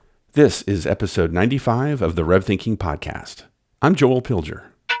This is episode 95 of the Rev Thinking Podcast. I'm Joel Pilger.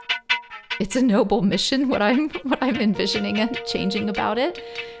 It's a noble mission, what I'm envisioning and changing about it,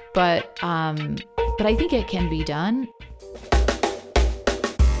 but I think it can be done.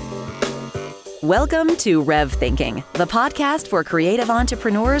 Welcome to Rev Thinking, the podcast for creative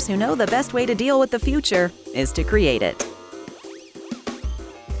entrepreneurs who know the best way to deal with the future is to create it.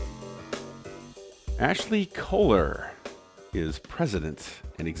 Ashley Kohler is president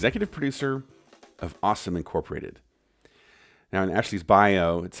and executive producer of Awesome Incorporated. Now, in Ashley's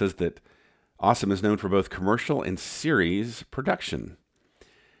bio, it says that Awesome is known for both commercial and series production.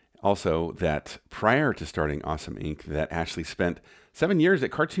 Also, that prior to starting Awesome Inc., that Ashley spent 7 years at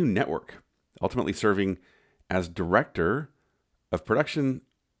Cartoon Network, ultimately serving as director of production,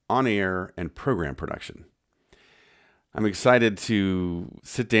 on-air, and program production. I'm excited to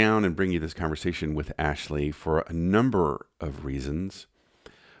sit down and bring you this conversation with Ashley for a number of reasons.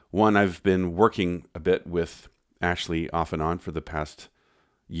 One, I've been working a bit with Ashley off and on for the past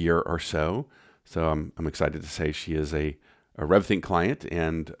year or so. So I'm excited to say she is a RevThink client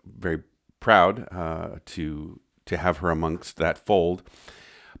and very proud to have her amongst that fold.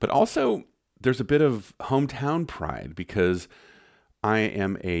 But also, there's a bit of hometown pride because I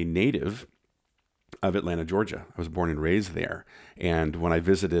am a native of Atlanta, Georgia. I was born and raised there. And when I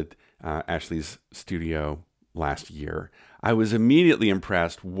visited Ashley's studio last year, I was immediately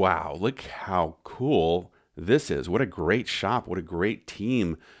impressed. Wow, look how cool this is. What a great shop. What a great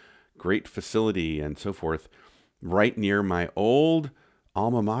team, great facility, and so forth, right near my old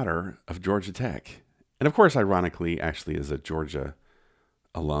alma mater of Georgia Tech. And of course, ironically, Ashley is a Georgia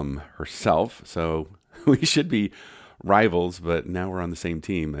alum herself. So we should be rivals, but now we're on the same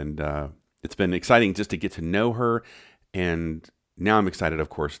team. And it's been exciting just to get to know her. And now I'm excited, of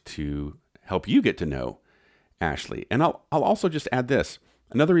course, to help you get to know Ashley. And I'll also just add this.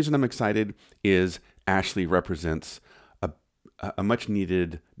 Another reason I'm excited is Ashley represents a much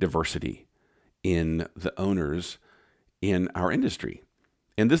needed diversity in the owners in our industry.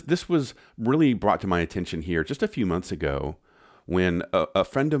 And this was really brought to my attention here just a few months ago when a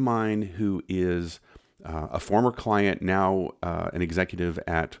friend of mine who is a former client, now an executive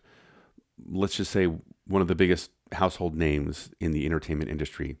at, let's just say, one of the biggest household names in the entertainment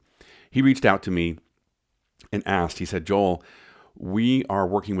industry. He reached out to me and asked, he said, Joel, we are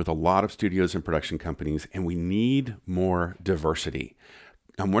working with a lot of studios and production companies, and we need more diversity.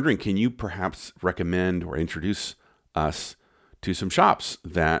 I'm wondering, can you perhaps recommend or introduce us to some shops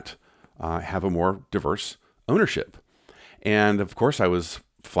that have a more diverse ownership? And of course, I was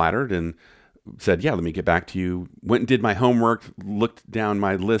flattered and said, yeah, let me get back to you. Went and did my homework, looked down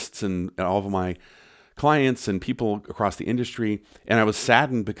my lists and all of my clients and people across the industry. And I was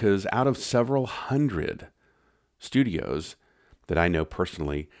saddened because out of several hundred studios that I know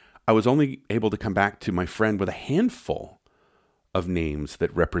personally, I was only able to come back to my friend with a handful of names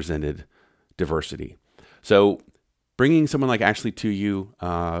that represented diversity. So bringing someone like Ashley to you,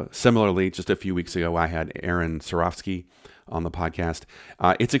 similarly, just a few weeks ago, I had Aaron Sorofsky on the podcast.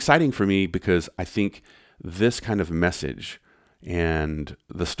 It's exciting for me because I think this kind of message and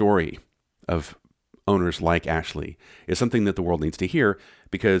the story of owners like Ashley is something that the world needs to hear,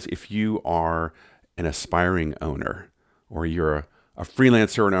 because if you are an aspiring owner or you're a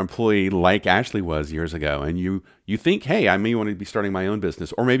freelancer or an employee like Ashley was years ago, and you think, hey, I may want to be starting my own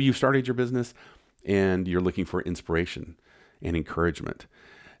business, or maybe you've started your business and you're looking for inspiration and encouragement,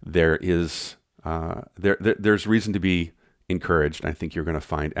 there's reason to be encouraged. I think you're going to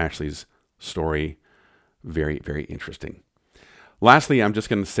find Ashley's story very, very interesting. Lastly, I'm just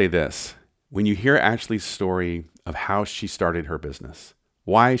going to say this. When you hear Ashley's story of how she started her business,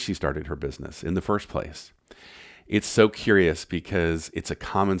 why she started her business in the first place, it's so curious because it's a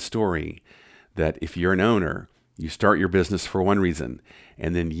common story that if you're an owner, you start your business for one reason,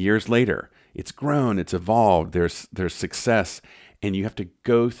 and then years later, it's grown, it's evolved, there's success, and you have to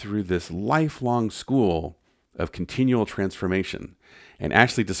go through this lifelong school of continual transformation. And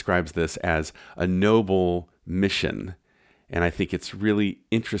Ashley describes this as a noble mission. And I think it's really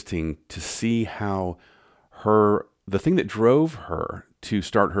interesting to see how the thing that drove her to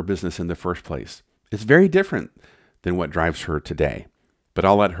start her business in the first place is very different than what drives her today. But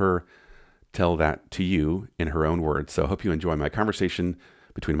I'll let her tell that to you in her own words. So I hope you enjoy my conversation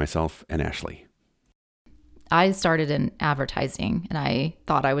between myself and Ashley. I started in advertising, and I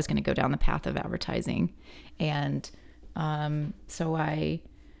thought I was going to go down the path of advertising. And so I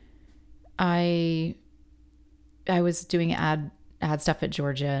was doing ad stuff at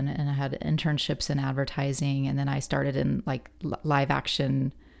Georgia, and I had internships in advertising, and then I started in like live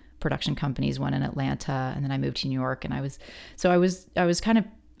action production companies, one in Atlanta, and then I moved to New York, and I was kind of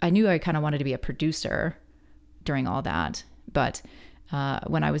knew I kind of wanted to be a producer during all that. But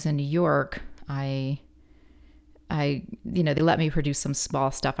when I was in New York, they let me produce some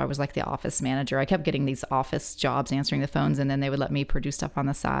small stuff. I was like the office manager. I kept getting these office jobs answering the phones, and then they would let me produce stuff on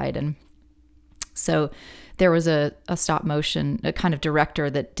the side. And so there was a stop motion, a kind of director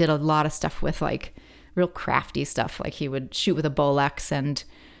that did a lot of stuff with like real crafty stuff. Like he would shoot with a Bolex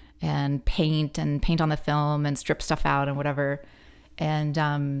and paint on the film and strip stuff out and whatever.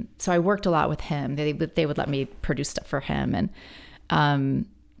 And so I worked a lot with him. They would let me produce stuff for him. And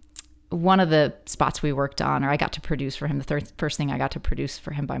one of the spots we worked on, or I got to produce for him, the first thing I got to produce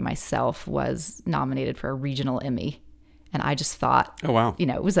for him by myself was nominated for a regional Emmy. And I just thought, oh, wow.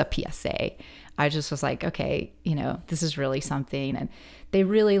 It was a PSA. I just was like, okay, this is really something. And they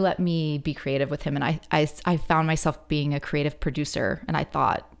really let me be creative with him. And I found myself being a creative producer. And I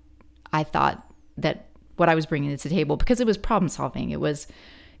thought that what I was bringing to the table, because it was problem solving. It was,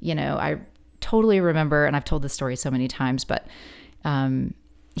 I totally remember, and I've told this story so many times, but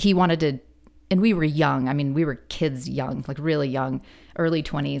he wanted to, and we were young. I mean, we were kids young, like really young, early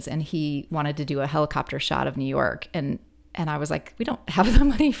 20s. And he wanted to do a helicopter shot of New York. And I was like, we don't have the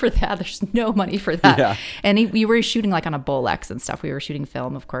money for that. There's no money for that. Yeah. And we were shooting like on a Bolex and stuff. We were shooting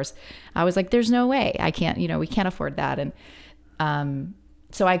film, of course. I was like, there's no way. I can't, we can't afford that. And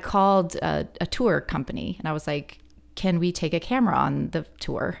so I called a tour company and I was like, can we take a camera on the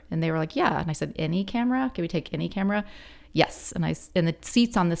tour? And they were like, yeah. And I said, any camera? Can we take any camera? Yes. And the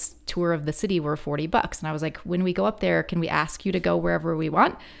seats on this tour of the city were $40. And I was like, when we go up there, can we ask you to go wherever we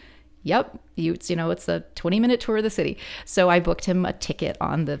want? Yep. It's a 20-minute tour of the city. So I booked him a ticket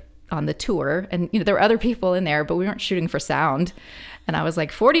on the tour, and there were other people in there, but we weren't shooting for sound. And I was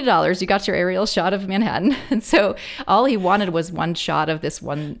like, $40, you got your aerial shot of Manhattan. And so all he wanted was one shot of this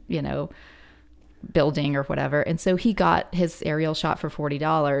one, building or whatever. And so he got his aerial shot for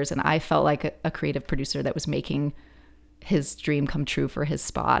 $40. And I felt like a creative producer that was making his dream come true for his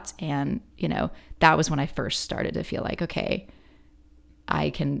spot. And, that was when I first started to feel like, okay, I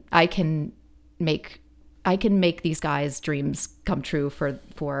can make these guys' dreams come true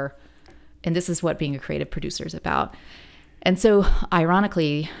for, and this is what being a creative producer is about. And so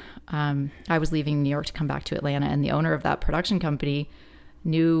ironically, I was leaving New York to come back to Atlanta, and the owner of that production company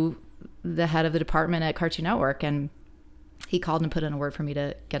knew the head of the department at Cartoon Network, and he called and put in a word for me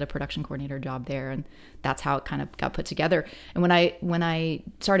to get a production coordinator job there. And that's how it kind of got put together. And when I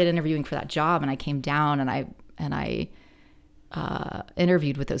started interviewing for that job, and I came down and I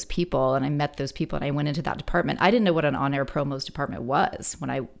interviewed with those people, and I met those people, and I went into that department. I didn't know what an on-air promos department was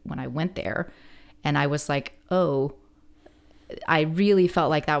when I went there. And I was like, oh, I really felt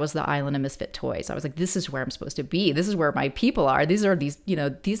like that was the island of misfit toys. I was like, this is where I'm supposed to be. This is where my people are. This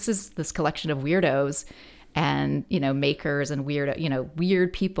is this collection of weirdos and, makers and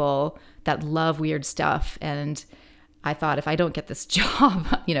weird people that love weird stuff. And I thought, if I don't get this job,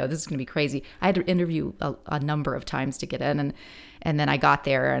 this is going to be crazy. I had to interview a number of times to get in. And then I got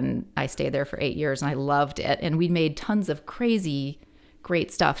there, and I stayed there for 8 years, and I loved it. And we made tons of crazy,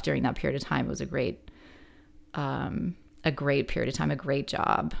 great stuff during that period of time. It was a great period of time, a great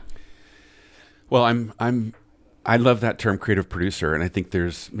job. Well, I love that term, creative producer. And I think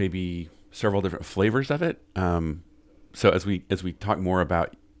there's maybe several different flavors of it. So as we talk more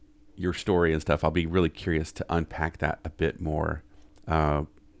about your story and stuff, I'll be really curious to unpack that a bit more,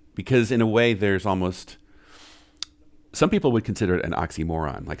 because in a way there's almost, some people would consider it an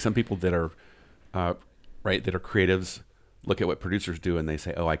oxymoron. Like some people that are that are creatives look at what producers do and they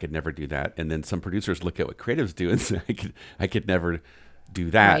say, oh, I could never do that. And then some producers look at what creatives do and say, I could never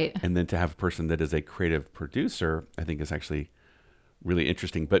do that. Right. And then to have a person that is a creative producer, I think is actually really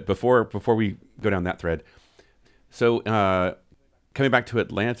interesting. But before we go down that thread, so coming back to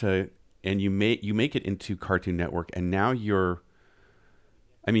Atlanta, and you make it into Cartoon Network, and now you're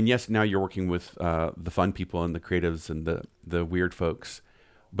working with the fun people and the creatives and the weird folks,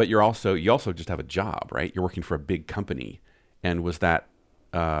 but you also just have a job, right? You're working for a big company. And was that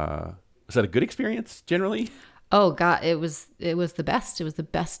a good experience generally? Oh God, it was the best. It was the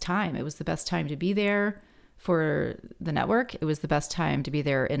best time. It was the best time to be there for the network. It was the best time to be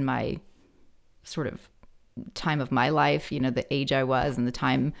there in my sort of time of my life, the age I was and the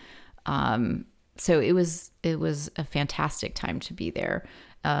time. So it was a fantastic time to be there.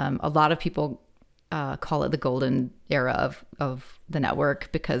 A lot of people call it the golden era of the network,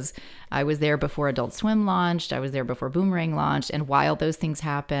 because I was there before Adult Swim launched. I was there before Boomerang launched. And while those things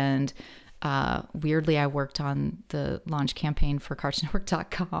happened, weirdly, I worked on the launch campaign for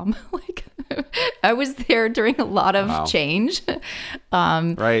CartoonNetwork.com. Like I was there during a lot of change.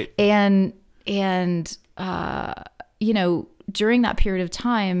 Right. And during that period of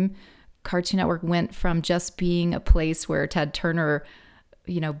time, Cartoon Network went from just being a place where Ted Turner,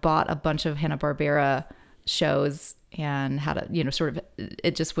 bought a bunch of Hanna-Barbera shows and had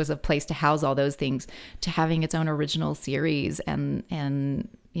it just was a place to house all those things, to having its own original series and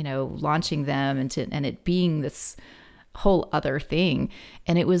launching them and it being this whole other thing.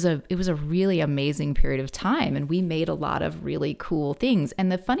 And it was a really amazing period of time, and we made a lot of really cool things.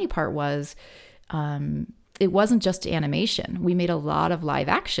 And the funny part was, it wasn't just animation. We made a lot of live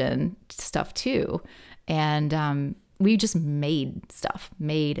action stuff too. And we just made stuff,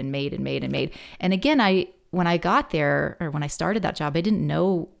 made. And again, when I got there, or when I started that job, I didn't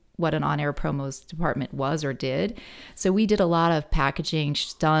know what an on-air promos department was or did. So we did a lot of packaging,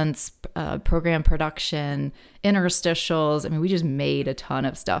 stunts, program production, interstitials. I mean, we just made a ton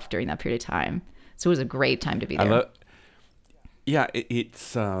of stuff during that period of time. So it was a great time to be there.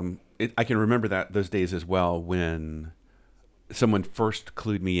 I can remember those days as well, when someone first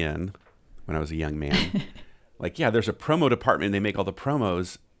clued me in when I was a young man. There's a promo department and they make all the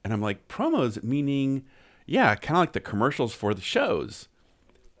promos. And I'm like, promos meaning, kind of like the commercials for the shows.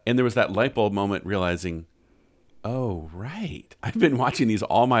 And there was that light bulb moment realizing, oh, right. I've been watching these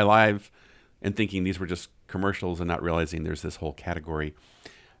all my life and thinking these were just commercials and not realizing there's this whole category.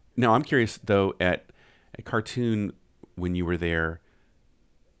 Now, I'm curious, though, at Cartoon, when you were there,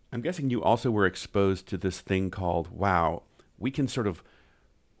 I'm guessing you also were exposed to this thing called, wow, we can sort of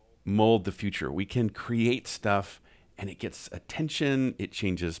mold the future. We can create stuff and it gets attention. It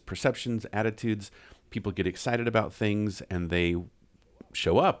changes perceptions, attitudes. People get excited about things and they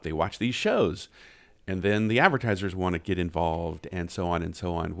show up. They watch these shows. And then the advertisers want to get involved and so on and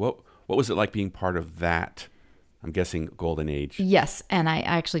so on. What was it like being part of that, I'm guessing, golden age? Yes. And I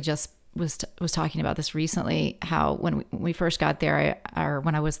actually just was talking about this recently, how when we first got there,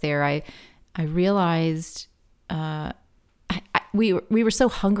 when I was there, I realized we were so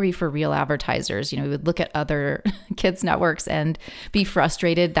hungry for real advertisers. We would look at other kids networks and be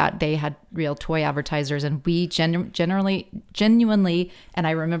frustrated that they had real toy advertisers, and we genuinely, and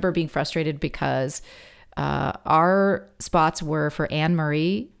I remember being frustrated because our spots were for Anne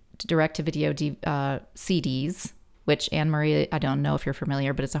Murray direct-to-video CDs. Which Anne Murray, I don't know if you're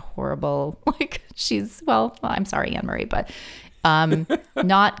familiar, but it's a horrible, I'm sorry, Anne Murray, but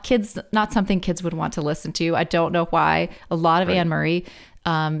not something kids would want to listen to. I don't know why. A lot of Anne Murray,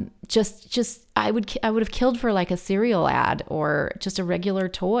 I would have killed for like a cereal ad or just a regular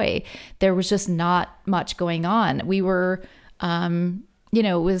toy. There was just not much going on. We were, it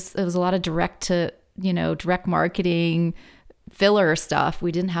was a lot of direct marketing, filler stuff.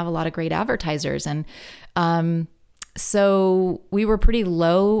 We didn't have a lot of great advertisers, and so we were pretty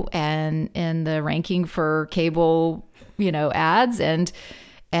low and in the ranking for cable, ads. And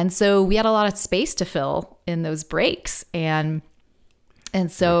so we had a lot of space to fill in those breaks. And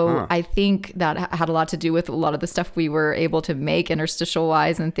so I think that had a lot to do with a lot of the stuff we were able to make interstitial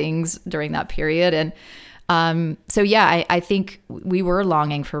wise and things during that period. And I think we were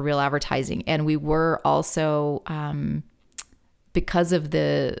longing for real advertising, and we were also, because of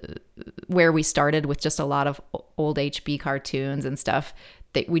where we started with just a lot of old HB cartoons and stuff,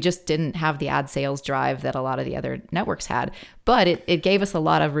 that we just didn't have the ad sales drive that a lot of the other networks had. But it gave us a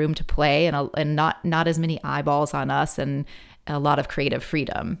lot of room to play and not as many eyeballs on us and a lot of creative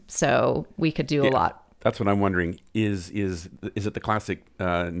freedom. So we could do a lot. That's what I'm wondering. Is it the classic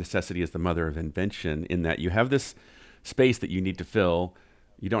necessity is the mother of invention, in that you have this space that you need to fill?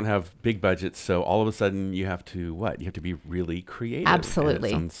 You don't have big budgets, so all of a sudden you have to You have to be really creative. Absolutely.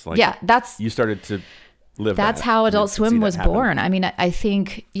 Sounds like that's you started to live. That's how Adult Swim was born. I mean, I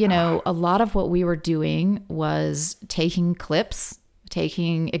think a lot of what we were doing was taking clips,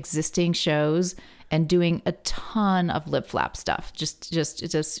 taking existing shows, and doing a ton of lip flap stuff.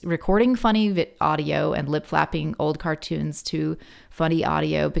 Just recording funny audio and lip flapping old cartoons to funny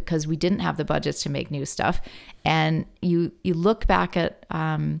audio, because we didn't have the budgets to make new stuff. And you look back at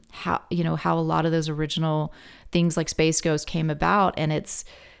how a lot of those original things like Space Ghost came about, and it's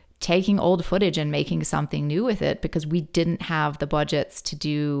taking old footage and making something new with it, because we didn't have the budgets to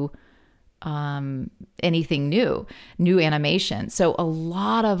do anything new animation. So a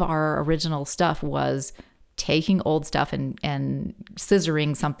lot of our original stuff was taking old stuff and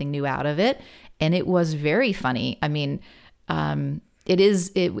scissoring something new out of it. And it was very funny. I mean,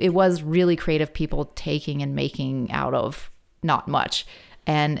 it was really creative people taking and making out of not much.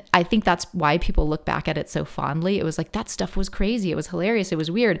 And I think that's why people look back at it so fondly. It was like, that stuff was crazy. It was hilarious. It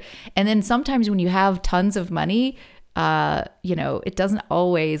was weird. And then sometimes when you have tons of money, it doesn't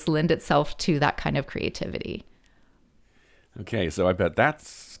always lend itself to that kind of creativity. Okay, so I bet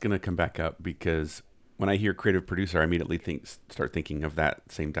that's going to come back up, because when I hear creative producer, I immediately start thinking of that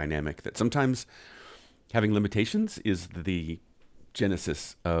same dynamic, that sometimes having limitations is the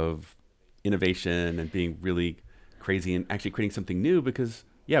genesis of innovation and being really crazy and actually creating something new. Because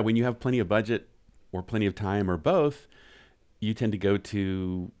when you have plenty of budget or plenty of time or both, you tend to go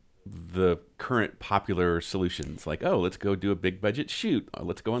to the current popular solutions, like, oh, let's go do a big budget shoot.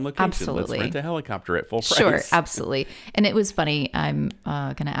 Let's go on location. Absolutely. Let's rent a helicopter at full price. Sure, absolutely. And it was funny. I'm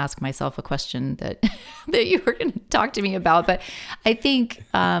going to ask myself a question that that you were going to talk to me about, but I think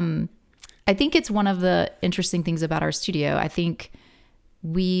it's one of the interesting things about our studio. I think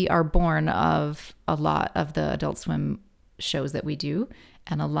we are born of a lot of the Adult Swim shows that we do,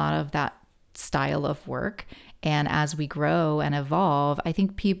 and a lot of that style of work. And as we grow and evolve, I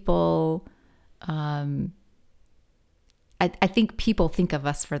think people, I think people think of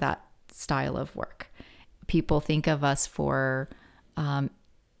us for that style of work. People think of us for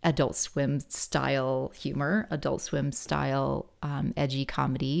Adult Swim style humor, Adult Swim style edgy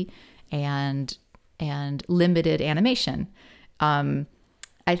comedy, and limited animation.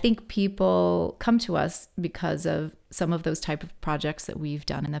 I think people come to us because of some of those type of projects that we've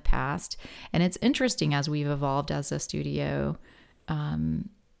done in the past. And it's interesting, as we've evolved as a studio,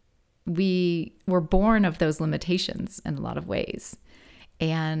 we were born of those limitations in a lot of ways.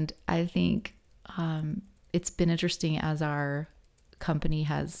 And I think it's been interesting as our company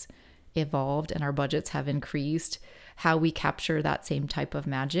has evolved and our budgets have increased, how we capture that same type of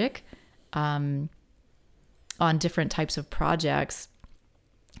magic on different types of projects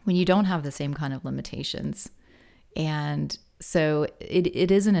when you don't have the same kind of limitations. And so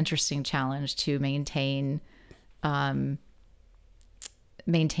it is an interesting challenge to maintain that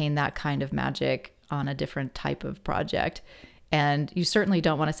kind of magic on a different type of project. And you certainly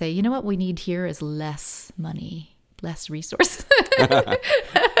don't want to say, you know what we need here is less money, less resources.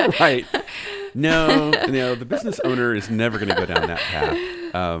 Right. No, the business owner is never going to go down that path.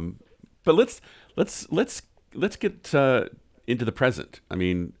 But let's get into the present. I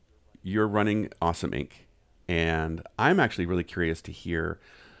mean, you're running Awesome Inc. And I'm actually really curious to hear,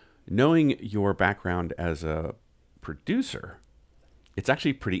 knowing your background as a producer, it's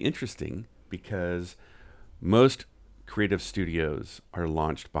actually pretty interesting because most creative studios are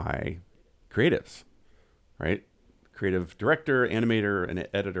launched by creatives, right? Creative director, animator, an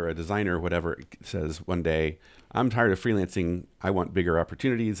editor, a designer, whatever, says one day, I'm tired of freelancing. I want bigger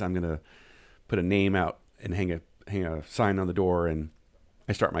opportunities. I'm going to put a name out and hang a sign on the door, and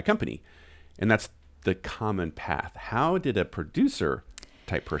I start my company. And that's the common path. How did a producer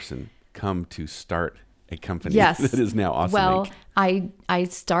type person come to start a company that is now Awesome Well, Inc.? I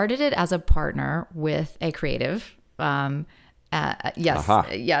started it as a partner with a creative. Yes.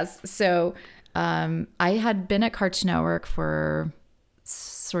 So I had been at Cartoon Network for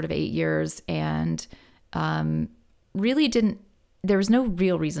sort of 8 years, and there was no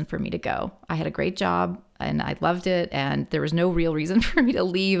real reason for me to go. I had a great job and I loved it, and there was no real reason for me to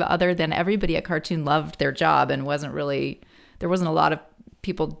leave other than everybody at Cartoon loved their job, and there wasn't a lot of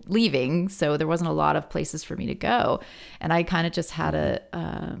people leaving, so there wasn't a lot of places for me to go. And I kind of just had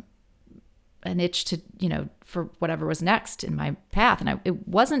an itch to, for whatever was next in my path. And it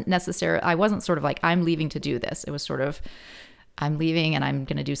wasn't necessarily, I wasn't sort of like, I'm leaving to do this. It was sort of, I'm leaving and I'm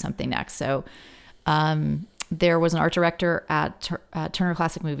going to do something next. So there was an art director at Turner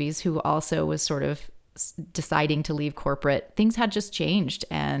Classic Movies who also was sort of deciding to leave corporate. Things had just changed,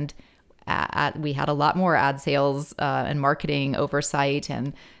 and we had a lot more ad sales and marketing oversight,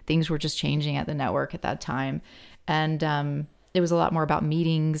 and things were just changing at the network at that time. And it was a lot more about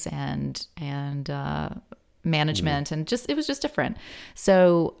meetings and management, and it was just different.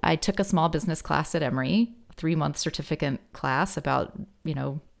 So I took a small business class at Emory, 3-month certificate class about,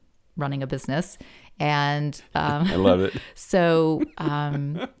 running a business. And I love it. So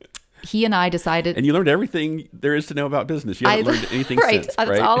he and I decided. And you learned everything there is to know about business. You haven't learned anything right. since,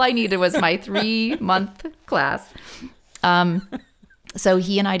 That's right? all I needed was my 3-month class. So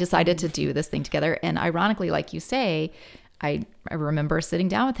he and I decided to do this thing together. And ironically, like you say, I remember sitting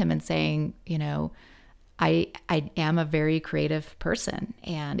down with him and saying, I am a very creative person.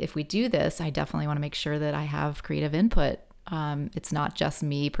 And if we do this, I definitely want to make sure that I have creative input. It's not just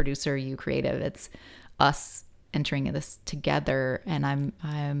me, producer, you creative. It's us entering this together. And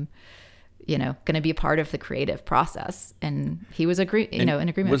I'm going to be a part of the creative process. And he was in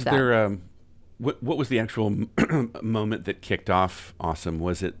agreement with that. Was there, what was the actual moment that kicked off Awesome?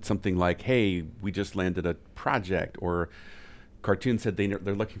 Was it something like, hey, we just landed a project, or Cartoon said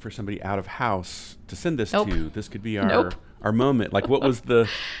they're looking for somebody out of house to send this to? This could be our moment. Like, what was the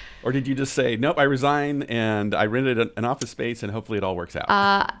Or did you just say, nope, I resign and I rented an office space and hopefully it all works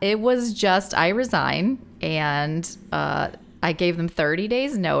out? It was just I resign, and I gave them 30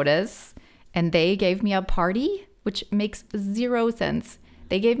 days notice, and they gave me a party, which makes zero sense.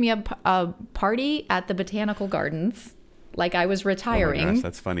 They gave me a party at the Botanical Gardens, like I was retiring. Oh my gosh,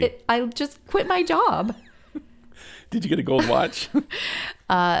 that's funny. I just quit my job. Did you get a gold watch?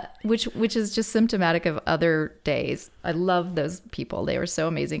 Which is just symptomatic of other days. I love those people. They were so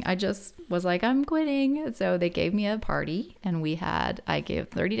amazing. I just was like, I'm quitting. So they gave me a party, and I gave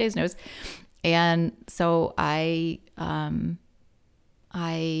 30 days notice. And so I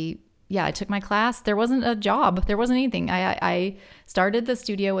took my class. There wasn't a job. There wasn't anything. I started the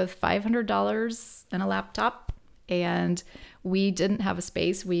studio with $500 and a laptop, and we didn't have a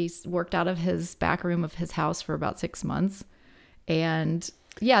space. We worked out of his back room of his house for about 6 months. And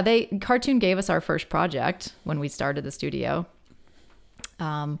yeah, Cartoon gave us our first project when we started the studio.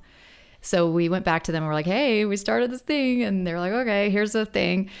 So we went back to them and we're like, hey, we started this thing. And they're like, okay, here's the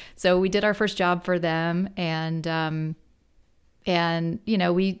thing. So we did our first job for them. And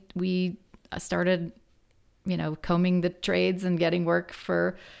we started, combing the trades and getting work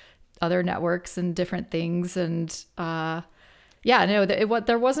for other networks and different things. And,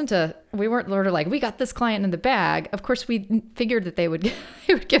 there wasn't we weren't sort of like, we got this client in the bag. Of course, we figured that they would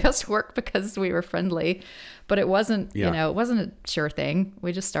give us work because we were friendly, but it wasn't, it wasn't a sure thing.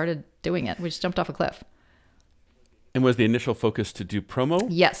 We just started doing it. We just jumped off a cliff. And was the initial focus to do promo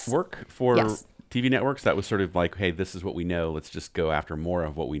work for TV networks? That was sort of like, hey, this is what we know. Let's just go after more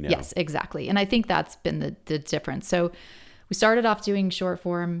of what we know. Yes, exactly. And I think that's been the difference. So we started off doing short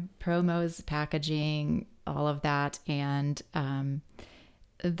form promos, packaging, all of that. And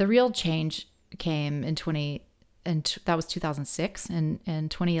the real change came that was 2006. And in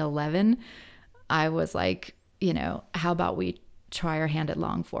 2011, I was like, how about we try our hand at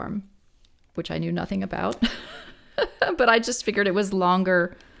long form, which I knew nothing about. But I just figured it was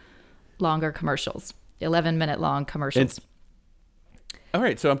longer commercials, 11-minute long commercials. All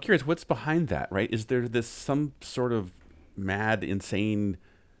right. So I'm curious, what's behind that, right? Is there some sort of mad, insane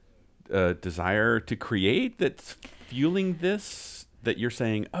desire to create that's fueling this, that you're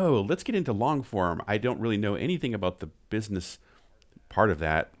saying, oh, let's get into long form? I don't really know anything about the business part of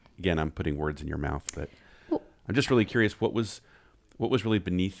that. Again, I'm putting words in your mouth, but I'm just really curious what was really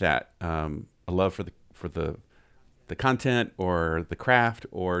beneath that. A love for the content or the craft,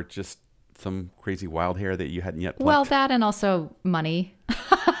 or just some crazy wild hair that you hadn't yet plucked? Well, that, and also money.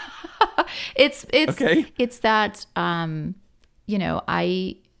 It's okay. It's that, I'm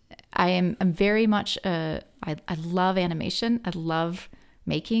very much, I love animation. I love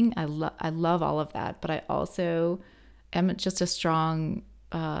making. I love all of that, but I also am just a strong,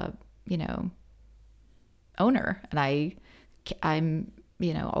 owner. And I'm,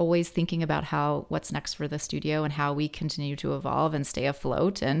 always thinking about what's next for the studio and how we continue to evolve and stay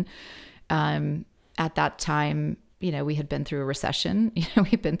afloat. And at that time, we had been through a recession.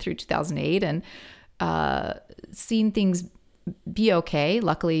 We've been through 2008 and seen things be okay.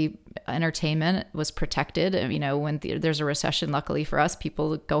 Luckily, entertainment was protected. When there's a recession, luckily for us,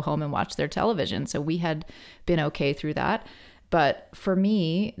 people go home and watch their television. So we had been okay through that. But for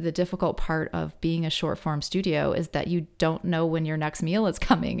me, the difficult part of being a short form studio is that you don't know when your next meal is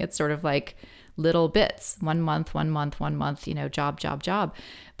coming. It's sort of like little bits, 1 month, job.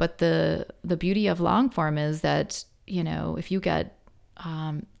 But the beauty of long form is that, if you get,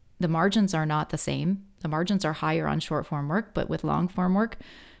 the margins are not the same. The margins are higher on short form work, but with long form work,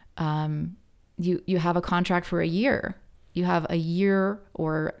 you have a contract for a year. You have a year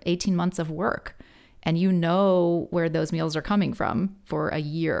or 18 months of work, and where those meals are coming from for a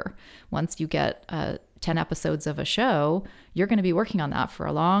year. Once you get 10 episodes of a show, you're going to be working on that for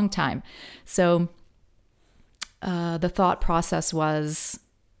a long time. So the thought process was,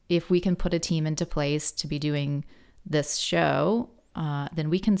 if we can put a team into place to be doing this show, then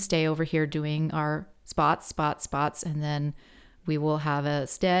we can stay over here doing our spots, and then we will have a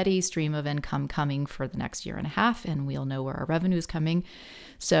steady stream of income coming for the next year and a half, and we'll know where our revenue is coming.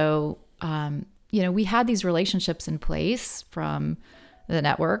 So, we had these relationships in place from the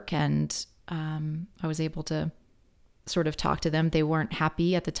network, and I was able to sort of talk to them. They weren't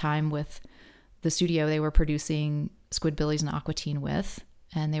happy at the time with the studio they were producing Squidbillies and Aqua Teen with,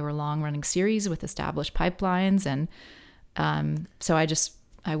 and they were long-running series with established pipelines. And so I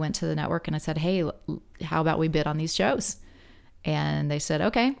went to the network and I said, hey, how about we bid on these shows? And they said,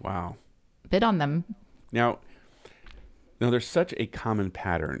 okay. Wow. Bid on them. Now there's such a common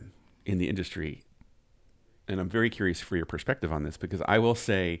pattern in the industry, and I'm very curious for your perspective on this, because I will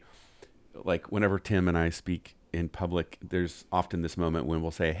say, like, whenever Tim and I speak in public, there's often this moment when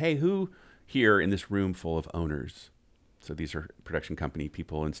we'll say, hey, who here in this room full of owners? So these are production company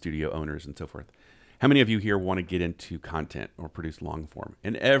people and studio owners and so forth. How many of you here want to get into content or produce long form?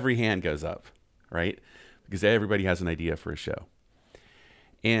 And every hand goes up, right? Because everybody has an idea for a show.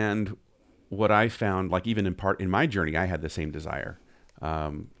 And what I found, like even in my journey, I had the same desire.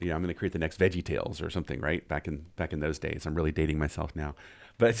 I'm going to create the next Veggie Tales or something, right? Back in those days. I'm really dating myself now.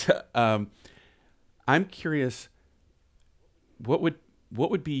 But I'm curious, what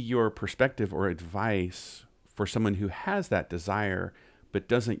would be your perspective or advice for someone who has that desire but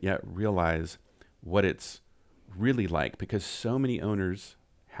doesn't yet realize what it's really like? Because so many owners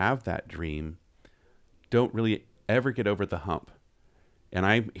have that dream, don't really ever get over the hump. And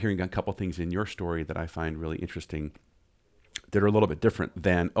I'm hearing a couple things in your story that I find really interesting that are a little bit different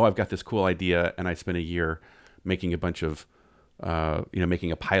than, oh, I've got this cool idea and I spent a year making a bunch of,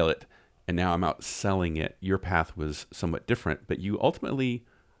 making a pilot, and now I'm out selling it. Your path was somewhat different, but you ultimately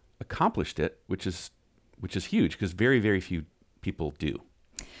accomplished it, which is huge because very, very few people do.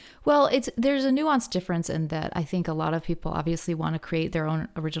 Well, there's a nuanced difference in that I think a lot of people obviously want to create their own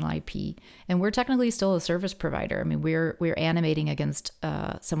original IP, and we're technically still a service provider. I mean, we're animating against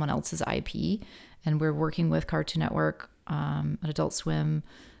someone else's IP, and we're working with Cartoon Network, and Adult Swim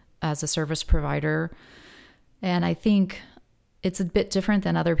as a service provider. And I think it's a bit different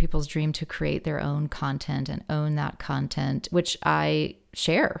than other people's dream to create their own content and own that content, which I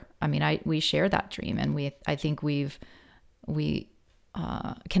share. I mean, we share that dream, and I think we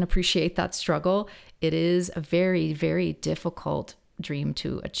can appreciate that struggle. It is a very, very difficult dream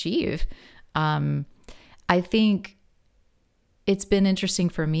to achieve. I think it's been interesting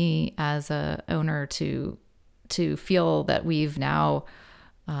for me as a owner to feel that we've now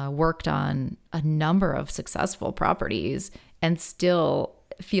worked on a number of successful properties and still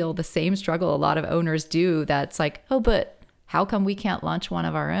feel the same struggle a lot of owners do. That's like, oh, but how come we can't launch one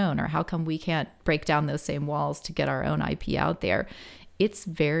of our own? Or how come we can't break down those same walls to get our own IP out there? It's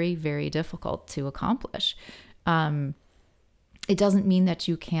very, very difficult to accomplish. It doesn't mean that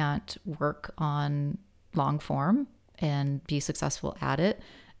you can't work on long form and be successful at it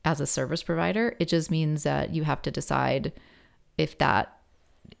as a service provider. It just means that you have to decide if that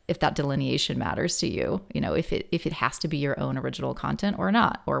delineation matters to you, if it has to be your own original content or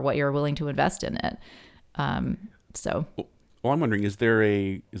not, or what you're willing to invest in it. Well, I'm wondering, is there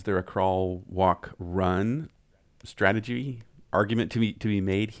a crawl, walk, run strategy argument to be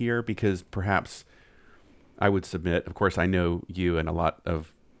made here? Because perhaps I would submit, of course, I know you and a lot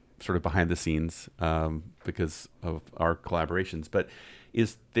of sort of behind the scenes because of our collaborations, but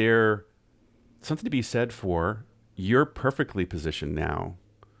is there something to be said for you're perfectly positioned now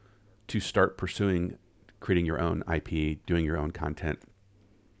to start pursuing creating your own IP, doing your own content,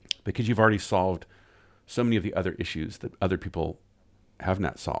 because you've already solved so many of the other issues that other people have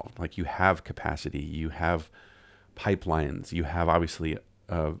not solved. Like you have capacity, you have pipelines, you have obviously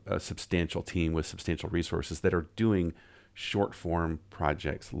a substantial team with substantial resources that are doing short form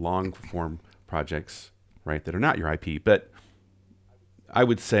projects, long form projects, right, that are not your IP. But I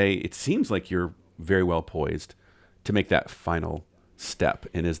would say it seems like you're very well poised to make that final step.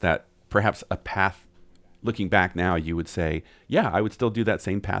 And is that perhaps a path, looking back now, you would say, yeah, I would still do that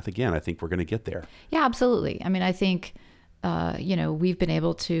same path again. I think we're going to get there. Yeah, absolutely. I mean, I think, we've been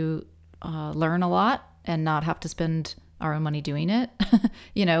able to learn a lot and not have to spend our own money doing it.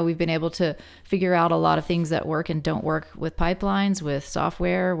 We've been able to figure out a lot of things that work and don't work with pipelines, with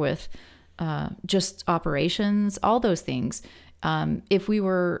software, with just operations, all those things. If we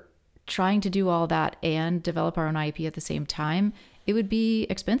were trying to do all that and develop our own IP at the same time, it would be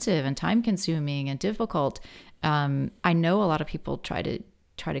expensive and time consuming and difficult. I know a lot of people try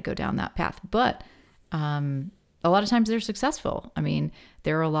to go down that path, but a lot of times they're successful. I mean,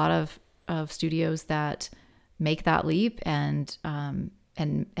 there are a lot of studios that make that leap and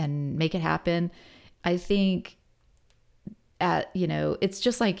make it happen. I think it's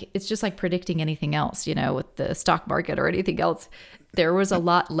just like predicting anything else, with the stock market or anything else. There was a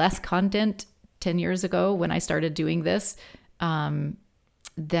lot less content 10 years ago when I started doing this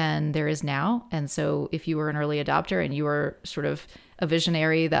than there is now. And so if you were an early adopter and you were sort of a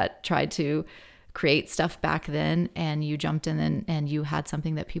visionary that tried to create stuff back then and you jumped in and you had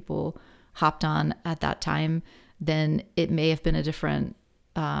something that people hopped on at that time, then it may have been a different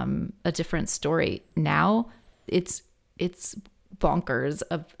story. Now it's bonkers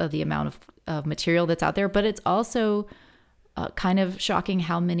of the amount of material that's out there, but it's also kind of shocking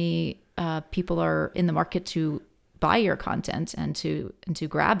how many people are in the market to buy your content and to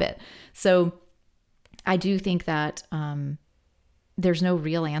grab it. So I do think that there's no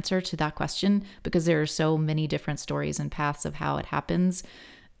real answer to that question because there are so many different stories and paths of how it happens.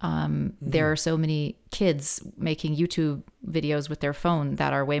 There are so many kids making YouTube videos with their phone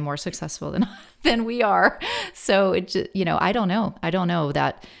that are way more successful than we are. So I don't know.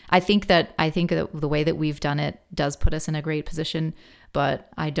 That I think that the way that we've done it does put us in a great position, but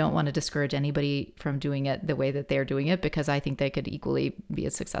I don't want to discourage anybody from doing it the way that they're doing it, because I think they could equally be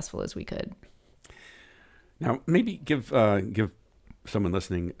as successful as we could. Now, maybe give someone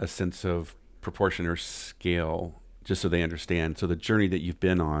listening a sense of proportion or scale, just so they understand. So the journey that you've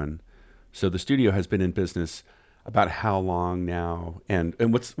been on. So the studio has been in business about how long now, and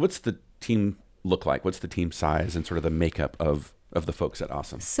what's the team look like? What's the team size and sort of the makeup of the folks at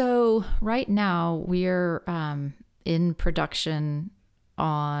Awesome? So right now we're in production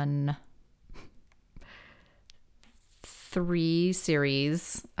on 3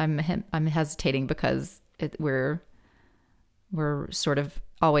 series. I'm hesitating because we're sort of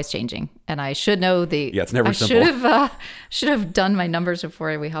always changing, and I should know it's never simple. Should have done my numbers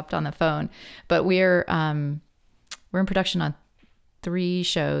before we hopped on the phone. But we're in production on 3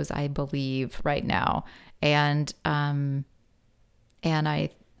 shows, I believe, right now, and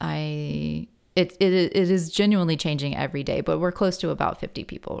it is genuinely changing every day. But we're close to about 50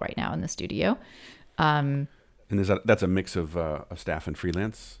 people right now in the studio. And that's a mix of staff and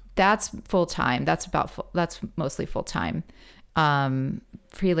freelance? That's full time. That's mostly full time.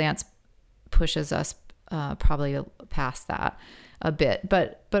 Freelance pushes us probably past that a bit,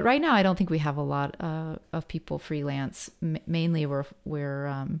 but right now I don't think we have a lot of people freelance. Mainly we're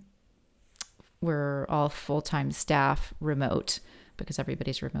all full-time staff remote, because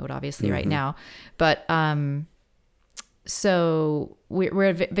everybody's remote obviously right now. But so we're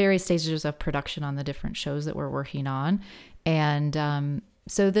at various stages of production on the different shows that we're working on, and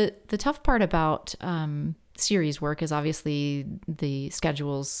so the tough part about series work is obviously the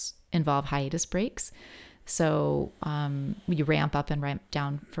schedules involve hiatus breaks. So you ramp up and ramp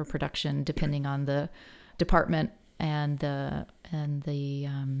down for production depending on the department and the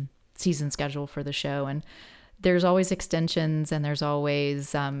season schedule for the show. And there's always extensions, and there's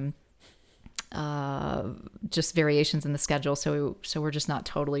always just variations in the schedule. So we're just not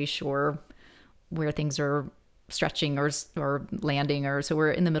totally sure where things are stretching or landing, or so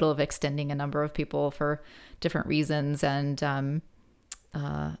we're in the middle of extending a number of people for different reasons, and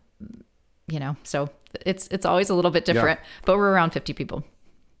so it's always a little bit different. But we're around 50 people.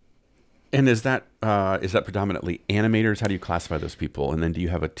 And is that predominantly animators? How do you classify those people? And then do you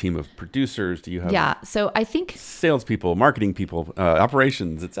have a team of producers? Do you have so I think salespeople, marketing people,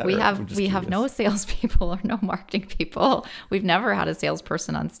 operations, etc.? We have no salespeople or no marketing people. We've never had a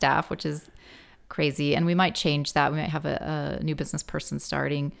salesperson on staff, which is crazy, and we might change that. We might have a new business person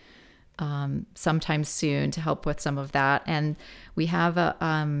starting sometime soon to help with some of that. And we have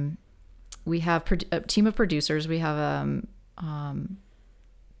a team of producers. We have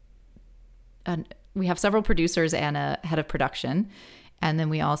we have several producers and a head of production, and then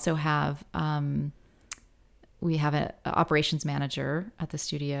we also have an operations manager at the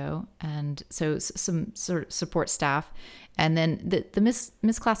studio, and so some sort of support staff. And then the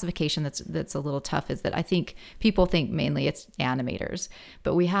misclassification that's a little tough is that I think people think mainly it's animators,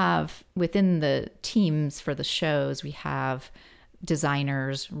 but we have within the teams for the shows, we have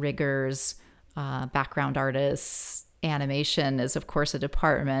designers, riggers, background artists. Animation is of course a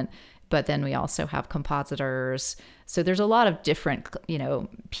department, but then we also have compositors. So there's a lot of different,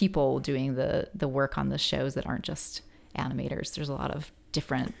 people doing the work on the shows that aren't just animators. There's a lot of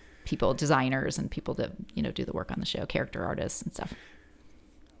different people, designers, and people that, do the work on the show, character artists and stuff.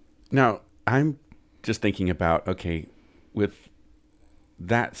 Now, I'm just thinking about, okay, with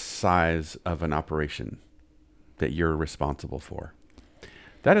that size of an operation that you're responsible for,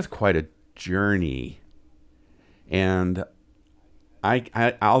 that is quite a journey. And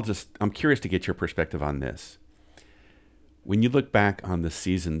I'm curious to get your perspective on this. When you look back on the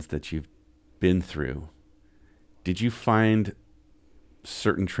seasons that you've been through, did you find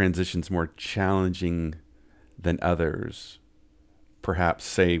certain transitions more challenging than others? Perhaps,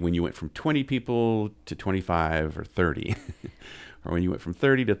 say, when you went from 20 people to 25 or 30, or when you went from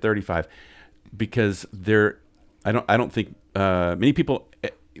 30 to 35, because I don't think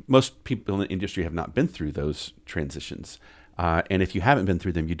most people in the industry have not been through those transitions. And if you haven't been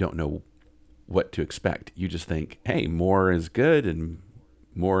through them, you don't know what to expect. You just think, hey, more is good and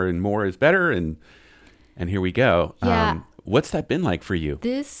more is better. And here we go. Yeah. What's that been like for you?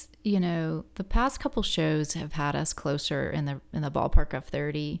 This, the past couple shows have had us closer in the ballpark of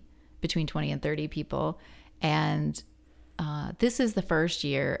 30, between 20 and 30 people. And this is the first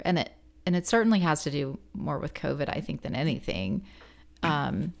year, and it certainly has to do more with COVID, I think, than anything.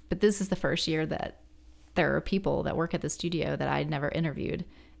 But this is the first year that there are people that work at the studio that I'd never interviewed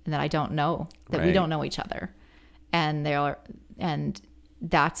and that I don't know, that we don't know each other. And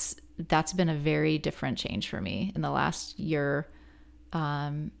that's been a very different change for me in the last year,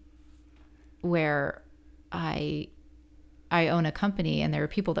 where I own a company and there are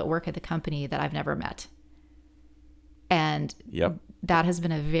people that work at the company that I've never met. And that has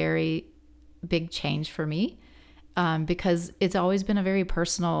been a very big change for me, because it's always been a very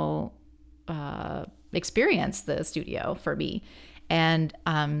personal experience, the studio, for me. And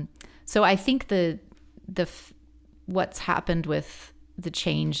so I think what's happened with the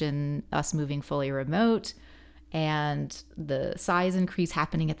change in us moving fully remote and the size increase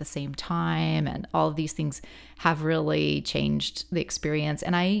happening at the same time, and all of these things have really changed the experience.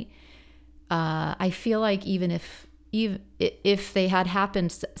 And I feel like even if they had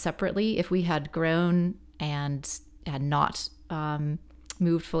happened separately, if we had grown and had not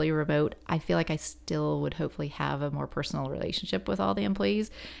moved fully remote, I feel like I still would hopefully have a more personal relationship with all the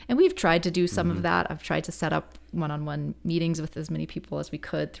employees. And we've tried to do some of that. I've tried to set up one-on-one meetings with as many people as we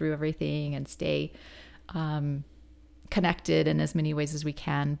could through everything and stay connected in as many ways as we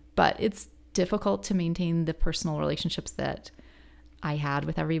can. But it's difficult to maintain the personal relationships that I had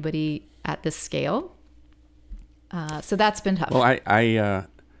with everybody at this scale. So that's been tough. Well, I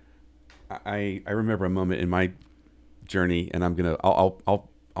remember a moment in my journey, and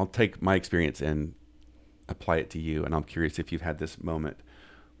I'll take my experience and apply it to you. And I'm curious if you've had this moment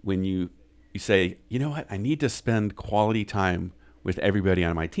when you say, you know what, I need to spend quality time with everybody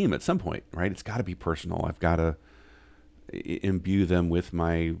on my team at some point, right? It's got to be personal. I've got to imbue them with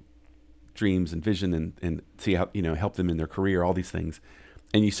my dreams and vision and see how, help them in their career, all these things.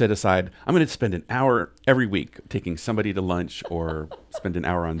 And you set aside, I'm going to spend an hour every week taking somebody to lunch or spend an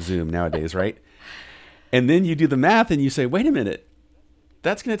hour on Zoom nowadays, right? And then you do the math and you say, wait a minute,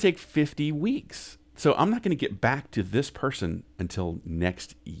 that's going to take 50 weeks. So I'm not going to get back to this person until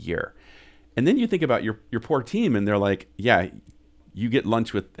next year. And then you think about your poor team and they're like, yeah, you get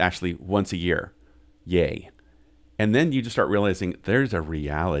lunch with Ashley once a year. Yay. And then you just start realizing there's a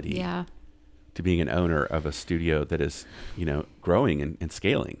reality to being an owner of a studio that is, growing and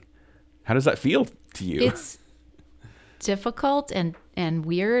scaling. How does that feel to you? It's difficult and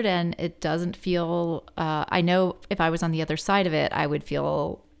weird, and it doesn't feel, I know if I was on the other side of it, I would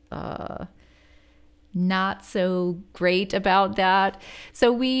feel not so great about that.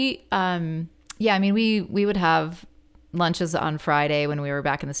 So we would have lunches on Friday when we were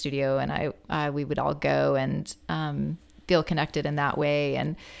back in the studio, and we would all go and feel connected in that way.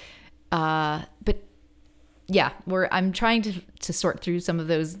 And but yeah, I'm trying to sort through some of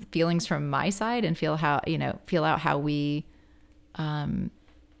those feelings from my side and feel out how we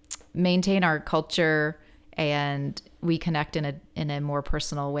maintain our culture and we connect in a more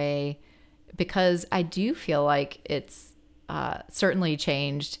personal way, because I do feel like it's certainly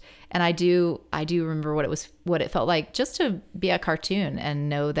changed. And I do remember what it felt like just to be at Cartoon and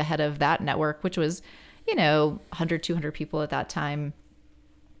know the head of that network, which was, 100, 200 people at that time.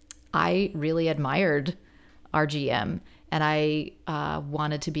 I really admired our GM, and I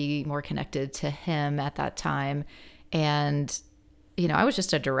wanted to be more connected to him at that time. And, I was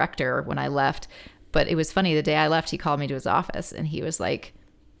just a director when I left, but it was funny. The day I left, he called me to his office and he was like,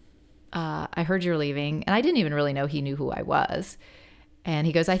 I heard you're leaving. And I didn't even really know he knew who I was. And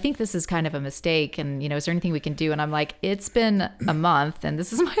he goes, I think this is kind of a mistake. And, is there anything we can do? And I'm like, it's been a month and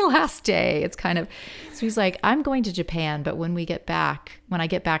this is my last day. It's kind of, so he's like, I'm going to Japan, but when I get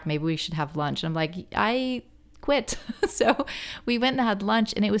back, maybe we should have lunch. And I'm like, I quit. So we went and had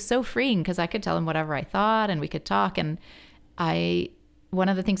lunch, and it was so freeing because I could tell him whatever I thought and we could talk. And one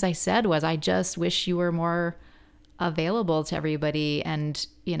of the things I said was, I just wish you were more available to everybody and,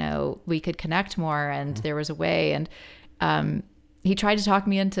 we could connect more and there was a way. And, he tried to talk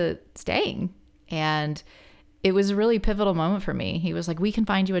me into staying, and it was a really pivotal moment for me. He was like, we can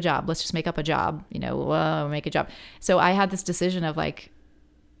find you a job. Let's just make up a job, make a job. So I had this decision of like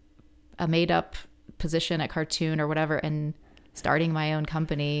a made up position at Cartoon or whatever, and starting my own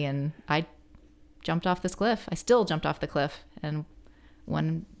company. And I jumped off this cliff. I still jumped off the cliff and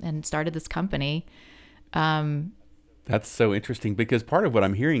started this company. That's so interesting, because part of what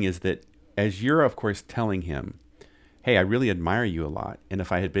I'm hearing is that as you're, of course, telling him, hey, I really admire you a lot, and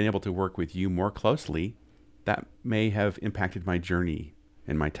if I had been able to work with you more closely, that may have impacted my journey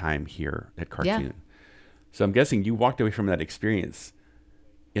and my time here at Cartoon. Yeah. So I'm guessing you walked away from that experience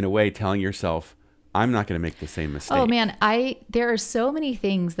in a way telling yourself, I'm not going to make the same mistake. Oh man, there are so many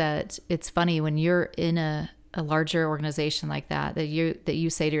things that it's funny when you're in a larger organization like that you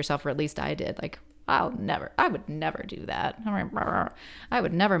say to yourself, or at least I did, like, I would never do that. I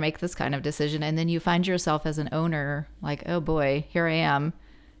would never make this kind of decision. And then you find yourself as an owner like, oh boy, here I am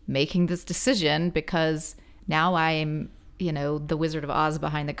making this decision because now I'm, the Wizard of Oz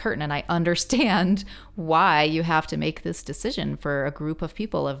behind the curtain, and I understand why you have to make this decision for a group of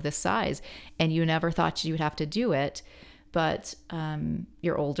people of this size. And you never thought you would have to do it. But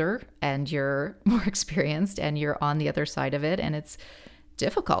you're older and you're more experienced and you're on the other side of it. And it's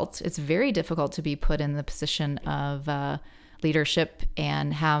difficult. It's very difficult to be put in the position of leadership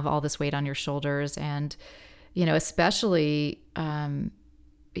and have all this weight on your shoulders. And, especially,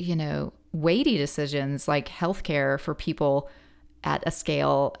 weighty decisions like healthcare for people at a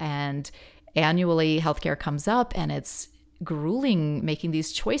scale. And annually healthcare comes up and it's grueling making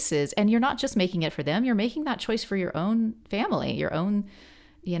these choices. And you're not just making it for them, you're making that choice for your own family, your own,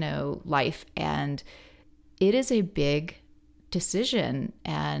 life. And it is a big decision.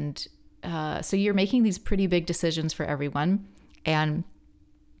 And so you're making these pretty big decisions for everyone. And,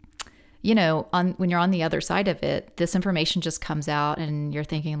 when you're on the other side of it, this information just comes out and you're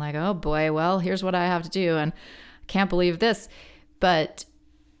thinking like, oh boy, well, here's what I have to do. And I can't believe this. But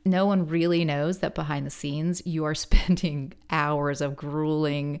no one really knows that behind the scenes, you are spending hours of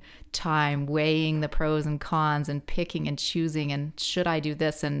grueling time weighing the pros and cons and picking and choosing and should I do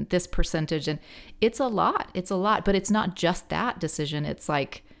this and this percentage. And it's a lot. But it's not just that decision. It's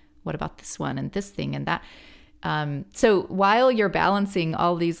like, what about this one and this thing and that? So while you're balancing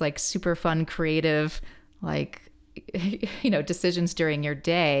all these like super fun, creative, like, decisions during your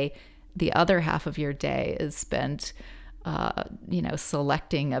day, the other half of your day is spent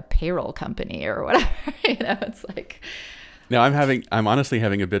selecting a payroll company or whatever. It's like. Now I'm honestly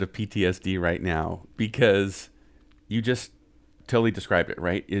having a bit of PTSD right now because you just totally described it,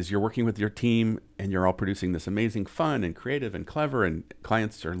 right? Is you're working with your team and you're all producing this amazing fun and creative and clever and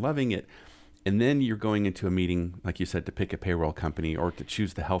clients are loving it. And then you're going into a meeting, like you said, to pick a payroll company or to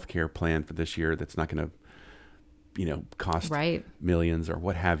choose the healthcare plan for this year that's not going to, cost millions or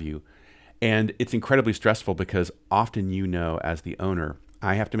what have you. And it's incredibly stressful because often, as the owner,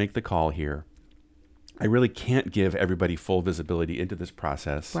 I have to make the call here. I really can't give everybody full visibility into this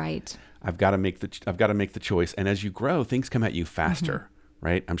process. Right. I've got to make the choice. And as you grow, things come at you faster,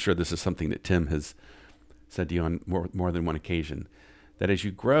 right? I'm sure this is something that Tim has said to you on more than one occasion. That as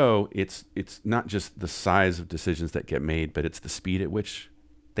you grow, it's not just the size of decisions that get made, but it's the speed at which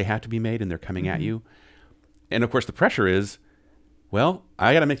they have to be made and they're coming at you. And of course, the pressure is, well,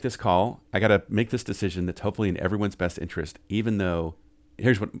 I got to make this call. I got to make this decision that's hopefully in everyone's best interest, even though,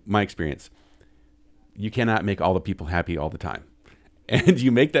 here's what my experience, you cannot make all the people happy all the time. And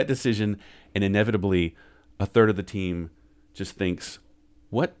you make that decision and inevitably a third of the team just thinks,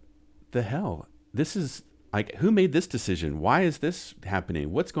 what the hell? This is like, who made this decision? Why is this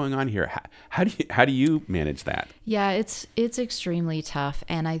happening? What's going on here? How do you manage that? Yeah, it's extremely tough.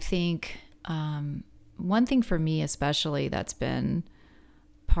 And I think one thing for me especially that's been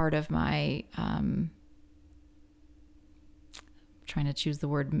part of my trying to choose the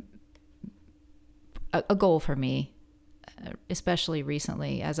word, a goal for me, especially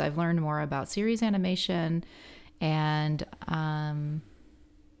recently, as I've learned more about series animation and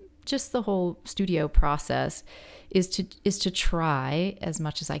just the whole studio process, is to try as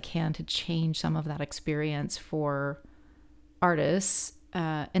much as I can to change some of that experience for artists.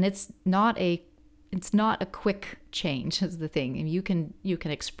 And it's not a quick change is the thing. And you can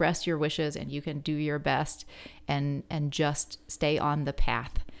express your wishes and you can do your best and just stay on the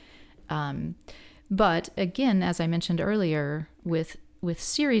path. But again, as I mentioned earlier, with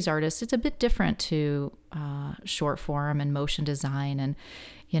series artists, it's a bit different to short form and motion design. And,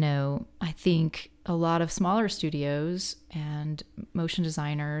 I think a lot of smaller studios and motion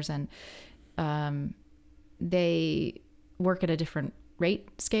designers and they work at a different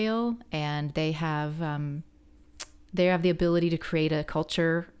rate scale, and they have the ability to create a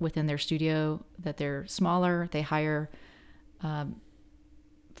culture within their studio that they're smaller. They hire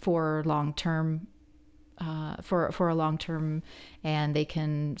for long-term, for a long-term, and they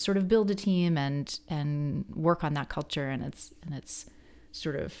can sort of build a team and work on that culture. And it's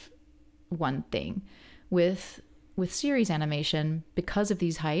sort of one thing with series animation, because of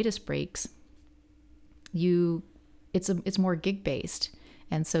these hiatus breaks, it's more gig based.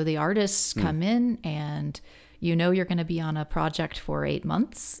 And so the artists come in and you're going to be on a project for 8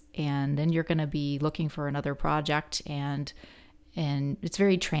 months, and then you're going to be looking for another project, and it's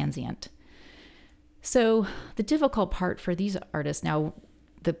very transient. So the difficult part for these artists now,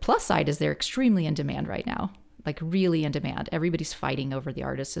 the plus side is they're extremely in demand right now, like really in demand. Everybody's fighting over the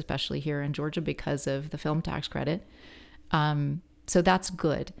artists, especially here in Georgia because of the film tax credit. So that's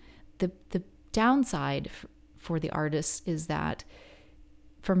good. The downside for the artists is that,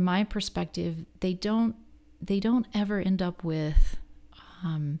 from my perspective, they don't ever end up with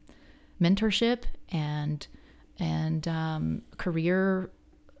mentorship and career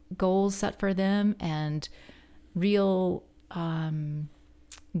goals set for them, and real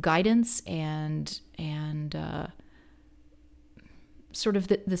guidance and sort of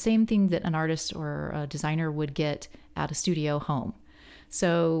the same thing that an artist or a designer would get at a studio home.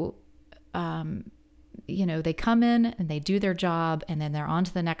 So, they come in and they do their job, and then they're on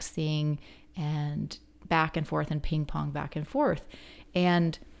to the next thing, and back and forth and ping pong back and forth.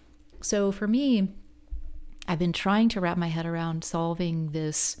 And so for me, I've been trying to wrap my head around solving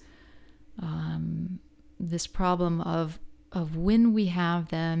this problem of when we have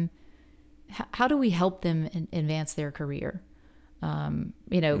them, how do we help them advance their career? Giving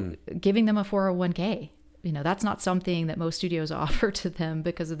them a 401k, that's not something that most studios offer to them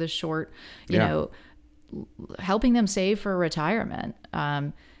because of the short, helping them save for retirement,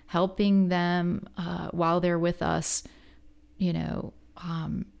 helping them while they're with us,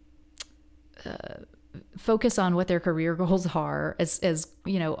 focus on what their career goals are. As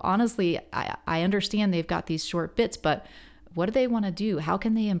honestly, I understand they've got these short bits, but what do they want to do? How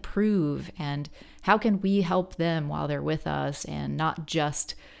can they improve? And how can we help them while they're with us, and not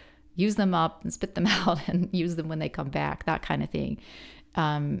just use them up and spit them out and use them when they come back, that kind of thing.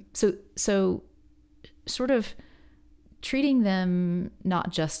 So sort of treating them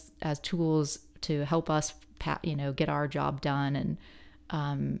not just as tools to help us, get our job done.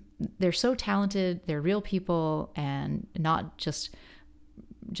 And they're so talented. They're real people, and not just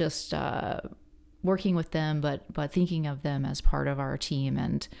working with them, but thinking of them as part of our team,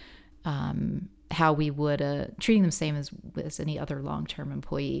 and how we would treating them same as any other long-term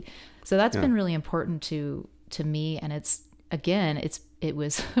employee. So that's been really important to me, and it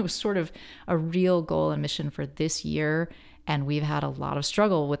was sort of a real goal and mission for this year. And we've had a lot of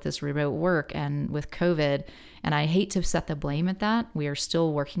struggle with this remote work and with COVID. And I hate to set the blame at that. We are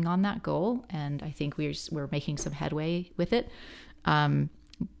still working on that goal, and I think we're making some headway with it.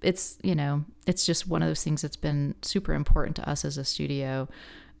 It's just one of those things that's been super important to us as a studio.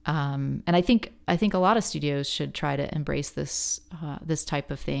 And I think a lot of studios should try to embrace this type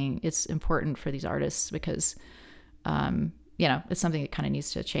of thing. It's important for these artists because, it's something that kind of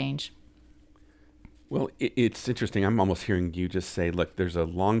needs to change. Well, it's interesting. I'm almost hearing you just say, look, there's a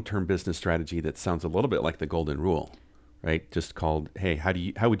long-term business strategy that sounds a little bit like the golden rule, right? Just called, hey,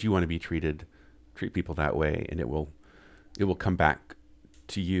 how would you want to be treated? Treat people that way, and it will come back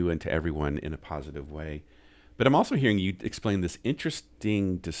to you and to everyone in a positive way. But I'm also hearing you explain this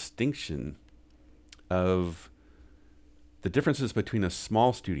interesting distinction of the differences between a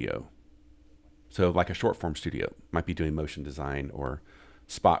small studio, so like a short form studio might be doing motion design or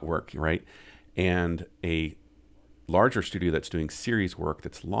spot work, right? And a larger studio that's doing series work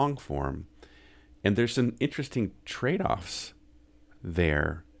that's long form. And there's some interesting trade-offs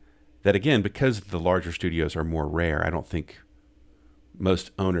there that, again, because the larger studios are more rare, I don't think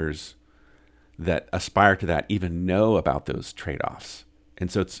most owners that aspire to that even know about those trade-offs. And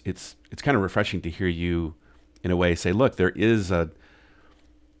so it's kind of refreshing to hear you in a way say, look, there's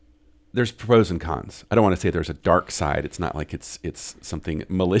pros and cons. I don't want to say there's a dark side. It's not like it's something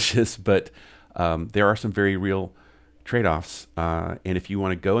malicious, but there are some very real trade-offs. And if you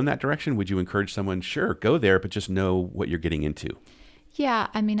want to go in that direction, would you encourage someone, sure, go there, but just know what you're getting into? Yeah.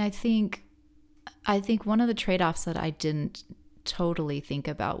 I mean, I think one of the trade-offs that I didn't totally think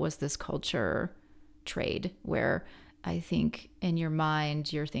about was this culture trade, where I think in your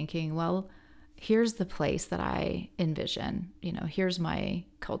mind, you're thinking, well, here's the place that I envision, here's my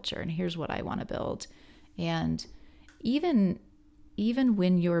culture and here's what I want to build. And even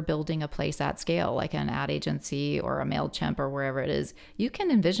when you're building a place at scale, like an ad agency or a MailChimp or wherever it is, you can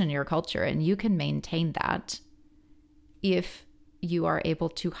envision your culture and you can maintain that if you are able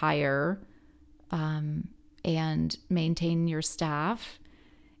to hire and maintain your staff.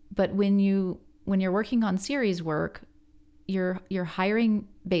 But when you're working on series work, you're hiring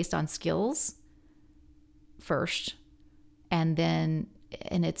based on skills first, and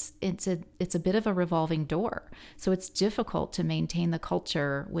it's a bit of a revolving door. So it's difficult to maintain the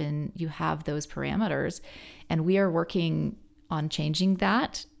culture when you have those parameters. And we are working on changing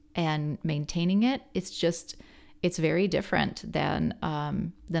that and maintaining it. It's very different than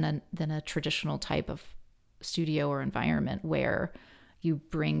a traditional type of studio or environment where you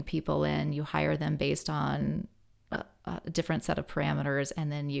bring people in, you hire them based on a different set of parameters,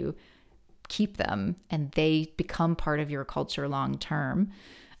 and then you keep them and they become part of your culture long term.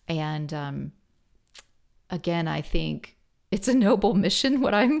 And again, I think it's a noble mission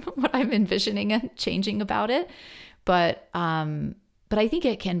what I'm envisioning and changing about it. But I think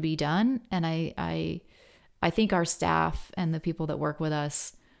it can be done, and I think our staff and the people that work with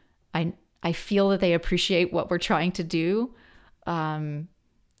us, I feel that they appreciate what we're trying to do.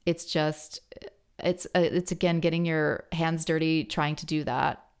 It's just it's again getting your hands dirty, trying to do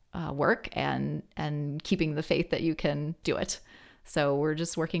that work, and keeping the faith that you can do it. So we're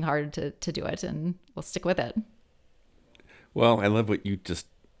just working hard to do it, and we'll stick with it. Well, I love what you just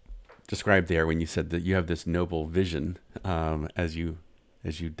described there when you said that you have this noble vision, as you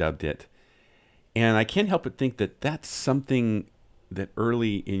dubbed it. And I can't help but think that that's something that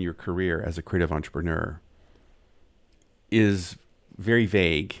early in your career as a creative entrepreneur is very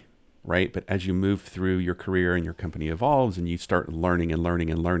vague, right? But as you move through your career and your company evolves and you start learning and learning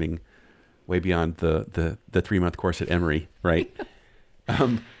and learning way beyond the 3-month course at Emory, right?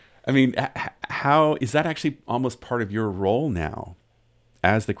 I mean, how is that actually almost part of your role now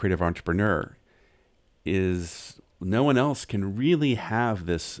as the creative entrepreneur? Is no one else can really have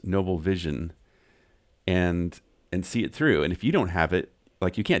this noble vision and see it through. And if you don't have it,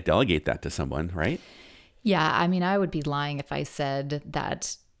 like, you can't delegate that to someone, right? Yeah, I mean, I would be lying if I said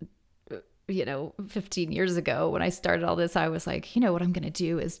that, 15 years ago when I started all this, I was like, what I'm going to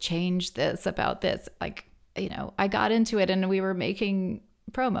do is change this about this. Like, I got into it and we were making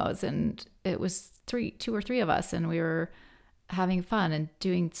promos, and it was 2 or 3 of us, and we were having fun and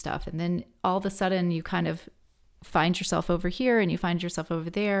doing stuff. And then all of a sudden you kind of find yourself over here and you find yourself over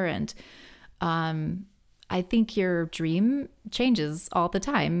there. And I think your dream changes all the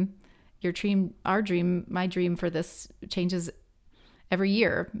time. My dream for this changes every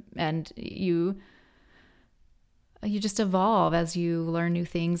year. And you just evolve as you learn new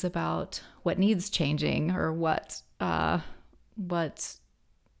things about what needs changing, or what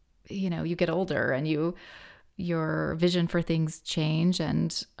you get older and your vision for things change.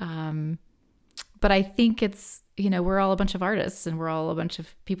 And but I think it's, we're all a bunch of artists, and we're all a bunch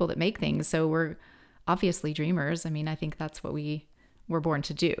of people that make things. So we're obviously dreamers. I mean, I think that's what we were born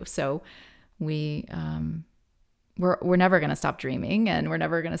to do. So we're never going to stop dreaming, and we're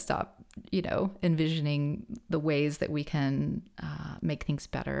never going to stop, envisioning the ways that we can make things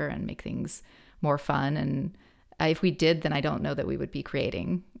better and make things more fun. And if we did, then I don't know that we would be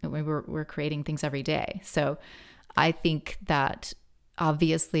creating. We're creating things every day. So I think that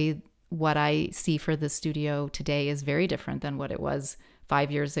obviously what I see for the studio today is very different than what it was 5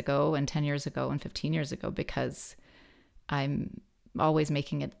 years ago and 10 years ago and 15 years ago, because I'm always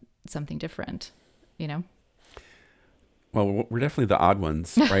making it something different, Well, we're definitely the odd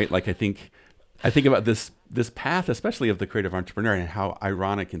ones, right? Like, I think about this path, especially of the creative entrepreneur, and how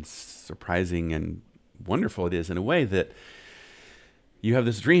ironic and surprising and wonderful it is in a way that you have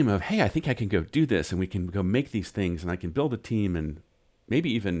this dream of, hey, I think I can go do this, and we can go make these things, and I can build a team, and maybe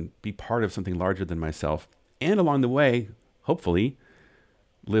even be part of something larger than myself. And along the way, hopefully,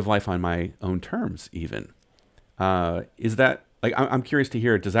 live life on my own terms even. Is that, like, I'm curious to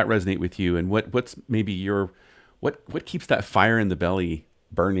hear, does that resonate with you? And what's maybe what keeps that fire in the belly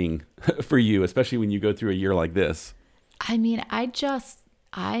burning for you, especially when you go through a year like this? I mean,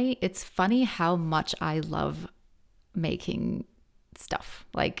 it's funny how much I love making stuff.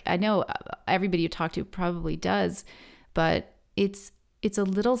 Like, I know everybody you talk to probably does, but it's a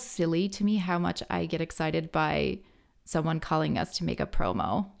little silly to me how much I get excited by someone calling us to make a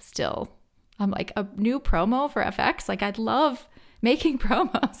promo still. I'm like, a new promo for FX? Like, I'd love making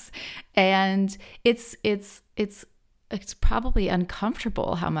promos. And it's probably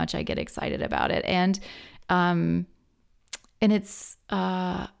uncomfortable how much I get excited about it. And it's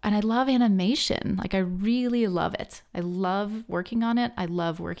and I love animation. Like, I really love it. I love working on it. I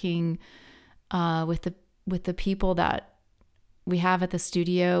love working with the people that we have at the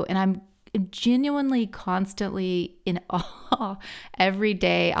studio, and I'm genuinely constantly in awe. Every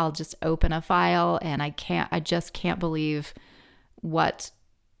day I'll just open a file, and I just can't believe what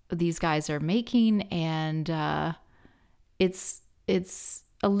these guys are making. And it's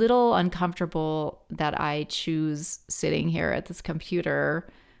a little uncomfortable that I choose sitting here at this computer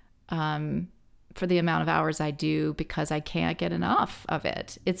for the amount of hours I do, because I can't get enough of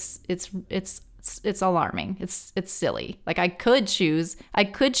it. It's alarming. It's silly. Like, I could choose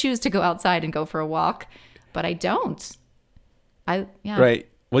to go outside and go for a walk, but I don't. Yeah. Right.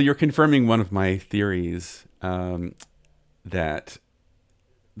 Well, you're confirming one of my theories, that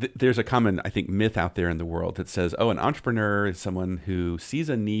there's a common, I think, myth out there in the world that says, an entrepreneur is someone who sees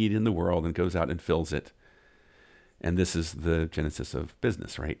a need in the world and goes out and fills it. And this is the genesis of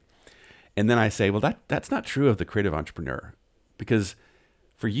business, right? And then I say, well, that's not true of the creative entrepreneur, because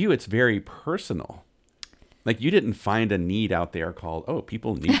for you, it's very personal. Like you didn't find a need out there called, oh,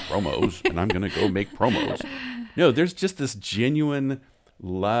 people need promos and I'm going to go make promos. No, there's just this genuine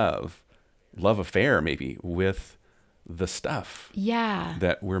love affair maybe with the stuff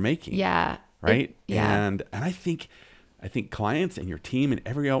that we're making. Yeah. Right. Yeah. And I think clients and your team and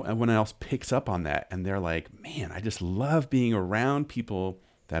everyone else picks up on that. And they're like, man, I just love being around people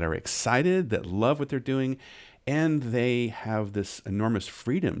that are excited, that love what they're doing. And they have this enormous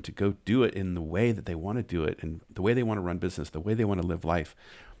freedom to go do it in the way that they want to do it and the way they want to run business, the way they want to live life.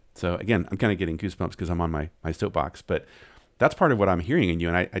 So again, I'm kind of getting goosebumps because I'm on my soapbox, but that's part of what I'm hearing in you.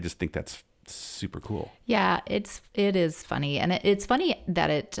 And I just think that's super cool. Yeah, it is funny. And it's funny that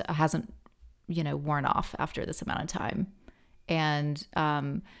it hasn't, worn off after this amount of time. And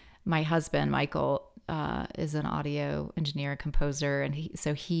my husband, Michael, is an audio engineer, composer, and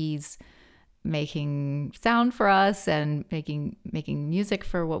he's making sound for us and making music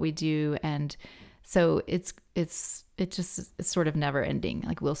for what we do. And so it's sort of never ending.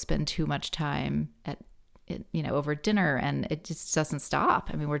 Like we'll spend too much time at it, over dinner, and it just doesn't stop.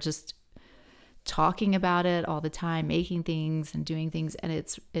 I mean, we're just talking about it all the time, making things and doing things. And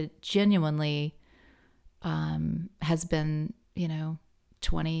it genuinely has been,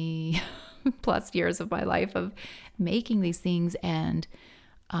 20 plus years of my life of making these things. And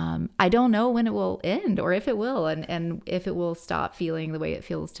I don't know when it will end or if it will, and if it will stop feeling the way it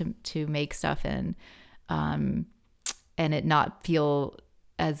feels to make stuff and it not feel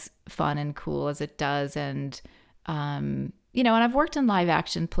as fun and cool as it does. And, and I've worked in live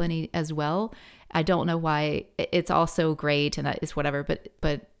action plenty as well. I don't know why it's all so great and it's whatever,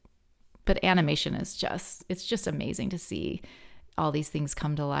 but animation is it's just amazing to see all these things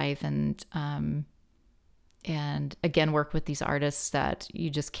come to life and again, work with these artists that you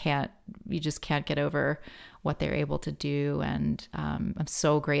just can't get over what they're able to do. And I'm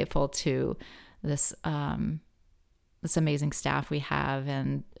so grateful to this amazing staff we have,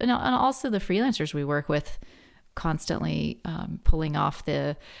 and also the freelancers we work with, constantly pulling off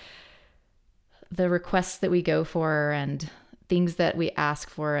the requests that we go for and things that we ask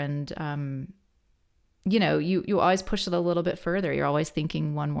for. And you always push it a little bit further. You're always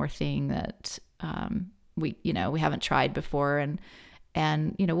thinking one more thing that we haven't tried before.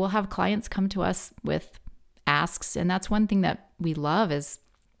 And we'll have clients come to us with asks. And that's one thing that we love is,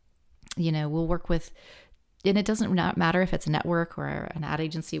 we'll work with, and it doesn't matter if it's a network or an ad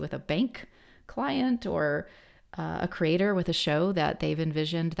agency with a bank client or a creator with a show that they've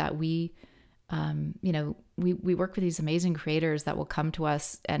envisioned, that we work with these amazing creators that will come to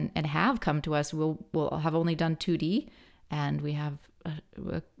us and have come to us. We'll have only done 2D, and we have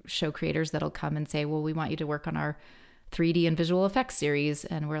show creators that'll come and say, well, we want you to work on our 3D and visual effects series.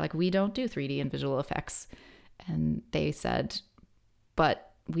 And we're like, we don't do 3D and visual effects. And they said,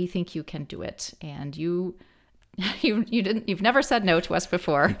 but we think you can do it. And you've never said no to us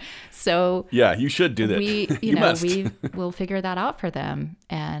before. So yeah, you should do that. We will figure that out for them.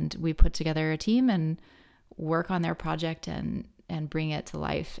 And we put together a team and work on their project and bring it to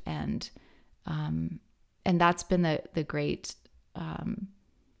life. And that's been the great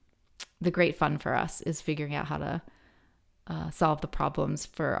fun for us, is figuring out how to solve the problems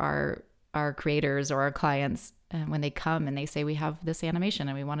for our creators or our clients. And when they come and they say, we have this animation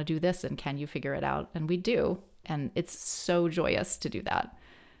and we want to do this, and can you figure it out? And we do. And it's so joyous to do that,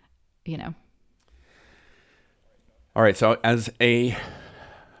 All right. So as a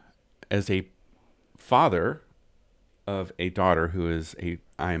father of a daughter who is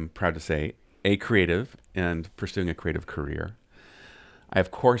I'm proud to say, a creative and pursuing a creative career, I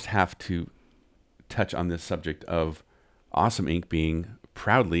of course have to touch on this subject of Awesome Inc. being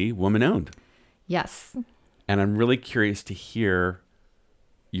proudly woman-owned. Yes. And I'm really curious to hear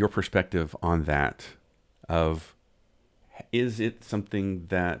your perspective on that. Is it something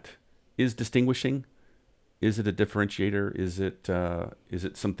that is distinguishing? Is it a differentiator? Is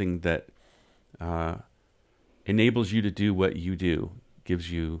it something that enables you to do what you do, gives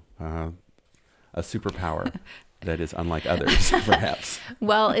you a superpower that is unlike others, perhaps?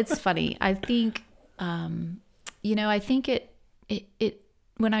 Well, it's funny. I think, I think it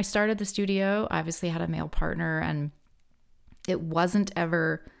when I started the studio, I obviously had a male partner, and it wasn't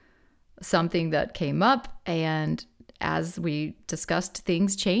ever something that came up. And as we discussed,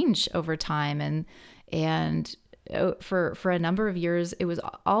 things change over time. And for a number of years, it was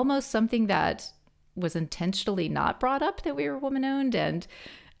almost something that was intentionally not brought up, that we were woman owned.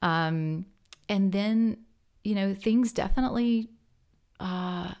 And then, things definitely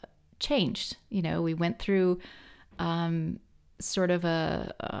changed. We went through sort of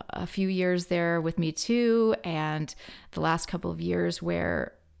a few years there with Me Too, and the last couple of years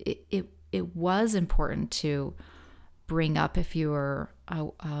where it was important to bring up if you were a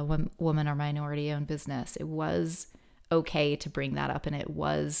woman or minority owned business. It was okay to bring that up, and it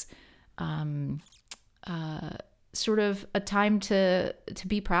was sort of a time to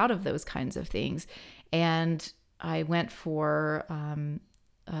be proud of those kinds of things. And I went for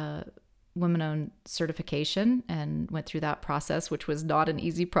women-owned certification and went through that process, which was not an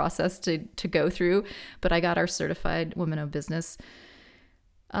easy process to go through, but I got our certified women-owned business.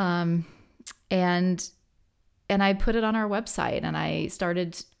 And I put it on our website, and I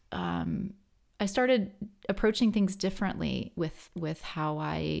started approaching things differently with how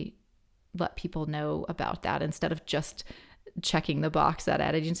I let people know about that, instead of just checking the box at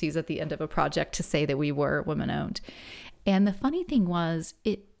ad agencies at the end of a project to say that we were women-owned. And the funny thing was,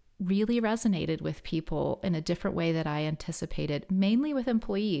 it really resonated with people in a different way that I anticipated, mainly with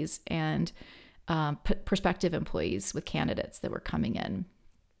employees and prospective employees, with candidates that were coming in.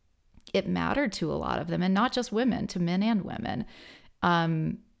 It mattered to a lot of them, and not just women, to men and women.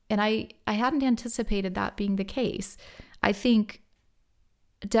 And I hadn't anticipated that being the case. I think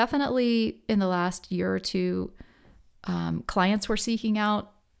definitely in the last year or two, clients were seeking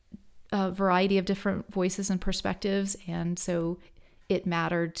out a variety of different voices and perspectives. And so it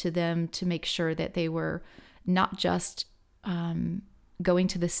mattered to them to make sure that they were not just going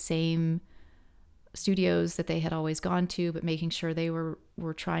to the same studios that they had always gone to, but making sure they were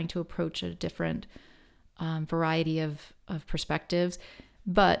trying to approach a different variety of perspectives.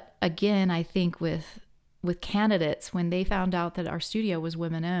 But again, I think with candidates, when they found out that our studio was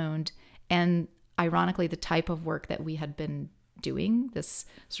women owned, and ironically the type of work that we had been doing, this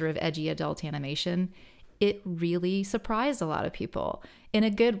sort of edgy adult animation, it really surprised a lot of people in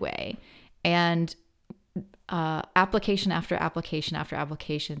a good way. And application after application after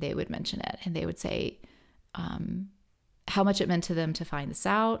application, they would mention it, and they would say how much it meant to them to find this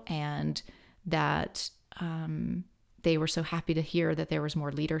out, and that they were so happy to hear that there was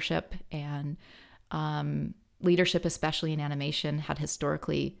more leadership. And leadership, especially in animation, had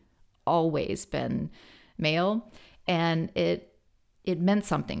historically always been male, and it meant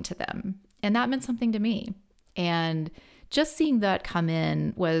something to them, and that meant something to me. And just seeing that come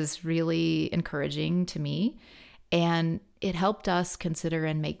in was really encouraging to me, and it helped us consider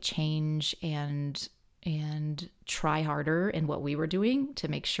and make change and try harder in what we were doing to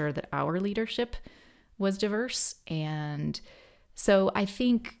make sure that our leadership was diverse. And so I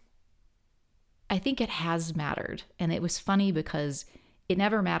think it has mattered. And it was funny because it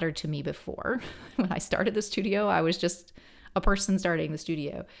never mattered to me before. When I started the studio, I was just a person starting the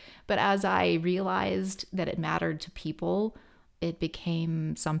studio. But as I realized that it mattered to people, it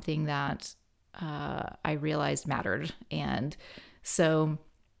became something that I realized mattered. And so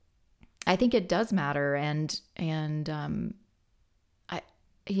I think it does matter. And I,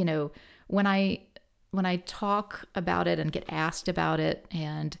 when I talk about it and get asked about it,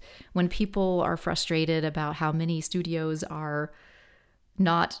 and when people are frustrated about how many studios are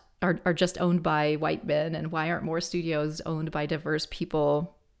just owned by white men, and why aren't more studios owned by diverse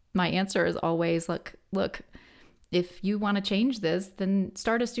people, my answer is always, look, if you want to change this, then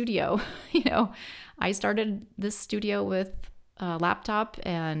start a studio. I started this studio with a laptop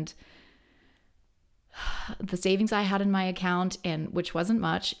and the savings I had in my account, and which wasn't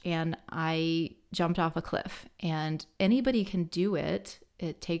much, and I jumped off a cliff. And anybody can do it.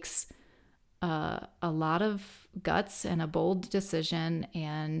 It takes a lot of guts and a bold decision,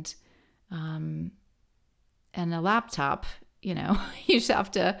 and a laptop. You just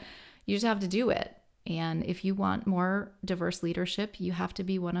have to do it. And if you want more diverse leadership, you have to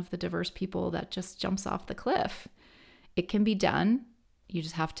be one of the diverse people that just jumps off the cliff. It can be done. You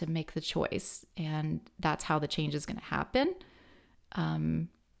just have to make the choice, and that's how the change is going to happen.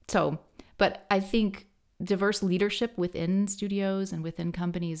 But I think diverse leadership within studios and within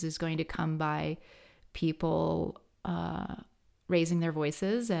companies is going to come by people raising their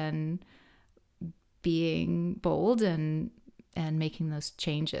voices and being bold and making those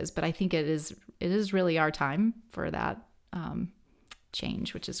changes. But I think it is really our time for that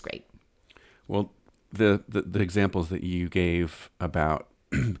change, which is great. Well, the examples that you gave about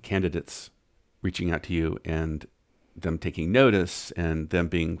candidates reaching out to you and them taking notice and them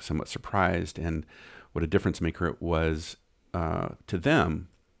being somewhat surprised, and what a difference maker it was to them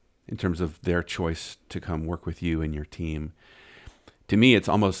in terms of their choice to come work with you and your team. To me, it's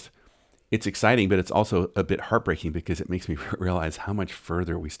exciting, but it's also a bit heartbreaking because it makes me realize how much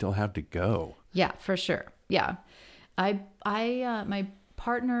further we still have to go. Yeah, for sure. Yeah. My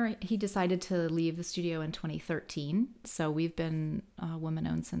partner, he decided to leave the studio in 2013. So we've been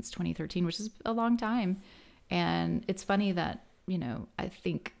woman-owned since 2013, which is a long time. And it's funny that I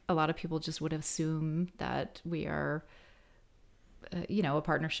think a lot of people just would assume that we are, a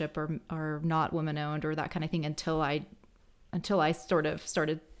partnership or not woman owned or that kind of thing until I sort of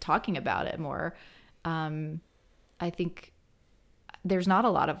started talking about it more. I think there's not a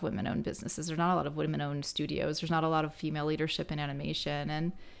lot of women owned businesses. There's not a lot of women owned studios. There's not a lot of female leadership in animation,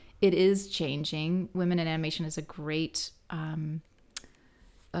 and it is changing. Women in Animation is a great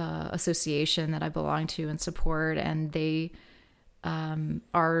association that I belong to and support, and they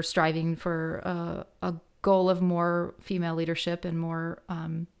are striving for a goal of more female leadership and more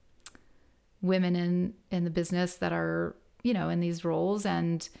women in the business that are in these roles.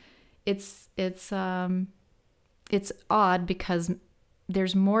 And it's odd because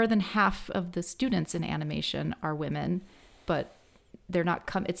there's more than half of the students in animation are women, but they're not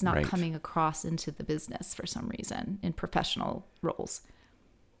it's not Right. coming across into the business for some reason in professional roles.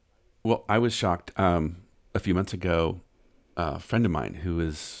 Well, I was shocked. A few months ago, a friend of mine who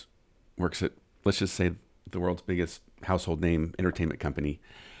works at, let's just say, the world's biggest household name entertainment company,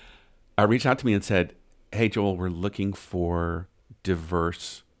 reached out to me and said, "Hey, Joel, we're looking for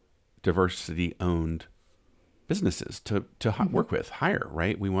diversity-owned businesses to work with, hire,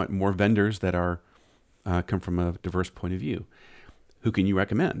 right? We want more vendors that are come from a diverse point of view. Who can you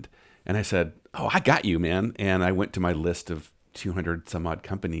recommend?" And I said, "Oh, I got you, man." And I went to my list of 200 some odd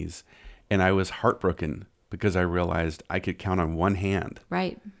companies, and I was heartbroken because I realized I could count on one hand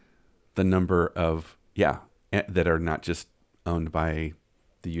Right. the number of, that are not just owned by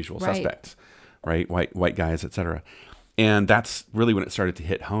the usual Right. suspects, right? White guys, et cetera. And that's really when it started to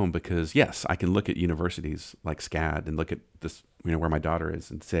hit home because, yes, I can look at universities like SCAD and look at this, where my daughter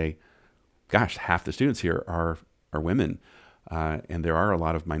is and say, gosh, half the students here are women. And there are a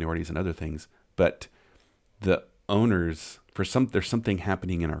lot of minorities and other things. But the owners, there's something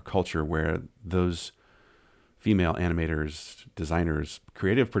happening in our culture where those female animators, designers,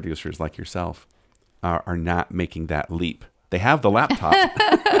 creative producers like yourself are not making that leap. They have the laptop,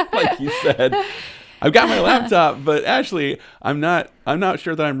 like you said. I've got my laptop, but actually, I'm not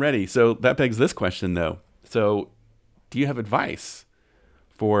sure that I'm ready. So that begs this question, though. So, do you have advice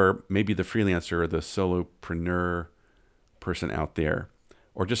for maybe the freelancer or the solopreneur person out there,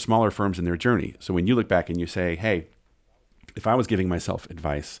 or just smaller firms in their journey? So when you look back and you say, "Hey, if I was giving myself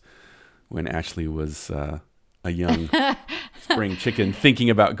advice when Ashley was a young spring chicken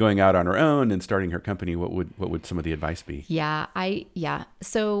thinking about going out on her own and starting her company, what would some of the advice be?"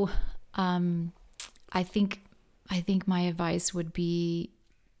 So, I think my advice would be,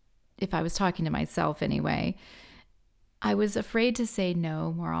 if I was talking to myself anyway, I was afraid to say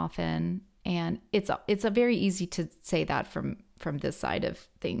no more often. And it's a very easy to say that from this side of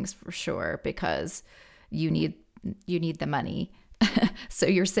things for sure, because you need the money. So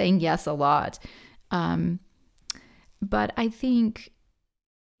you're saying yes a lot. But I think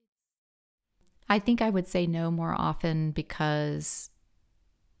I would say no more often because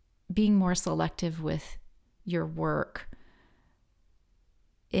being more selective with your work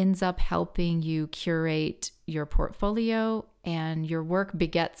ends up helping you curate your portfolio, and your work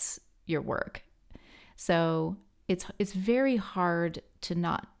begets your work. So it's very hard to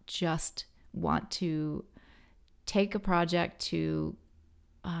not just want to take a project to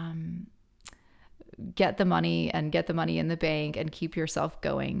get the money in the bank and keep yourself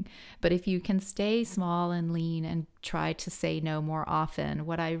going. But if you can stay small and lean and try to say no more often,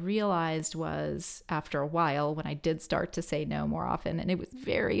 what I realized was after a while, when I did start to say no more often, and it was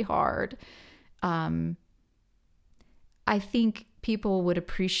very hard, I think people would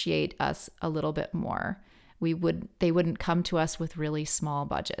appreciate us a little bit more. They wouldn't come to us with really small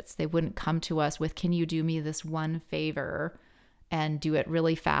budgets. They wouldn't come to us with, "Can you do me this one favor?" and do it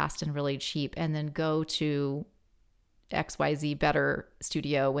really fast and really cheap, and then go to XYZ better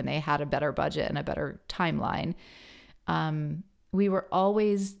studio when they had a better budget and a better timeline. We were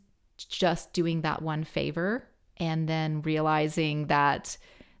always just doing that one favor and then realizing that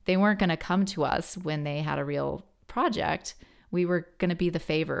they weren't going to come to us when they had a real project. We were going to be the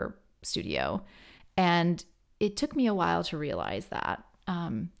favor studio. And it took me a while to realize that.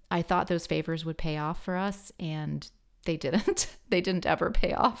 I thought those favors would pay off for us, and they didn't. They didn't ever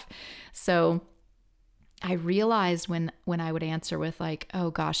pay off. So I realized when I would answer with like,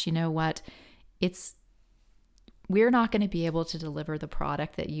 "Oh gosh, you know what? We're not going to be able to deliver the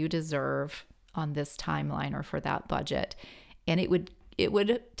product that you deserve on this timeline or for that budget." And it would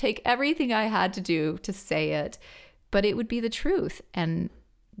take everything I had to do to say it, but it would be the truth. And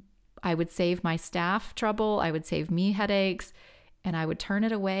I would save my staff trouble. I would save me headaches, and I would turn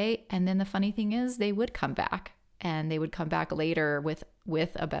it away. And then the funny thing is, they would come back and they would come back later with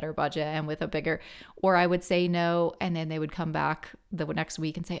a better budget and with a bigger, or I would say no, and then they would come back the next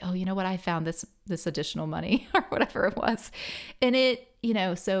week and say, oh, you know what, I found this additional money or whatever it was. And it,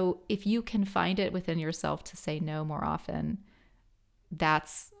 so if you can find it within yourself to say no more often,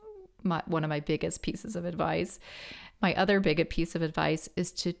 that's one of my biggest pieces of advice. My other big piece of advice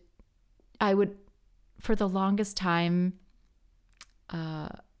is I would, for the longest time,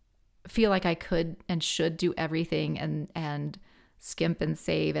 feel like I could and should do everything and skimp and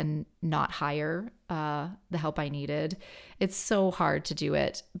save and not hire the help I needed. It's so hard to do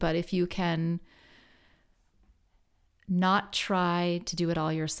it. But if you can not try to do it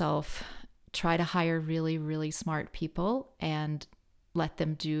all yourself, try to hire really, really smart people and let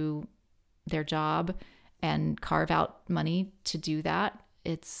them do their job and carve out money to do that.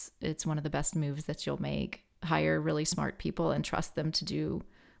 It's one of the best moves that you'll make. Hire really smart people and trust them to do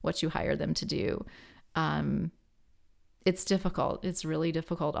what you hire them to do. It's difficult. It's really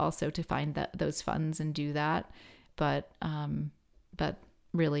difficult also to find those funds and do that. But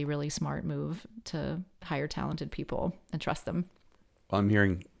really, really smart move to hire talented people and trust them. Well,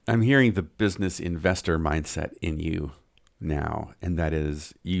 I'm hearing the business investor mindset in you now, and that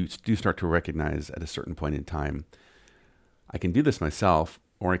is you do start to recognize at a certain point in time, I can do this myself,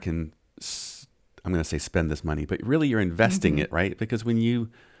 or I'm going to say spend this money, but really you're investing it, right? Because when you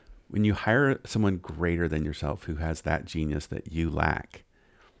hire someone greater than yourself who has that genius that you lack,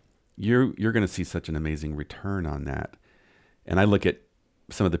 you're going to see such an amazing return on that. And I look at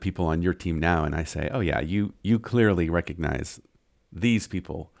some of the people on your team now and I say, oh yeah, you clearly recognize these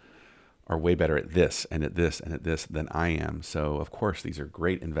people are way better at this and at this and at this than I am. So of course these are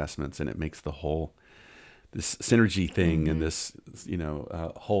great investments, and it makes the whole this synergy thing and this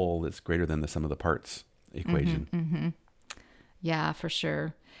whole that's greater than the sum of the parts equation. Yeah, for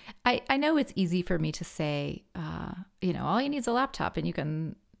sure. I know it's easy for me to say, all you need is a laptop and you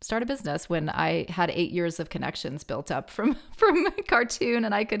can start a business, when I had 8 years of connections built up from Cartoon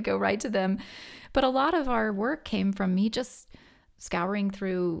and I could go right to them. But a lot of our work came from me just scouring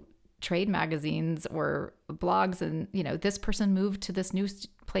through trade magazines or blogs. And, this person moved to this new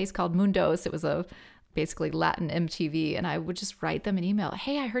place called Mundos. It was basically Latin MTV. And I would just write them an email.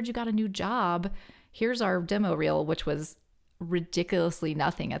 Hey, I heard you got a new job. Here's our demo reel, which was ridiculously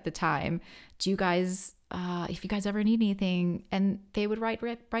nothing at the time. Do you guys, if you guys ever need anything? And they would write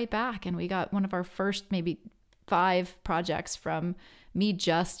back. And we got one of our first maybe 5 projects from me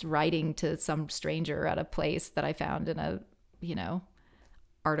just writing to some stranger at a place that I found in a,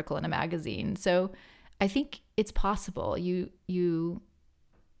 article in a magazine. So I think it's possible. You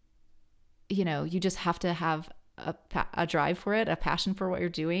just have to have a drive for it, a passion for what you're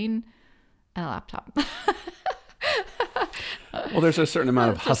doing, and a laptop. Well, there's a certain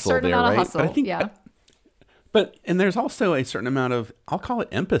amount of hustle there, right? Hustle, but I think, yeah. And there's also a certain amount of, I'll call it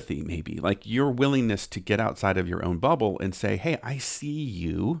empathy, maybe, like your willingness to get outside of your own bubble and say, hey, I see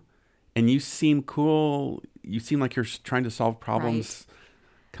you and you seem cool. You seem like you're trying to solve problems,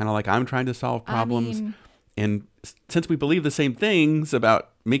 kind of like I'm trying to solve problems. And since we believe the same things about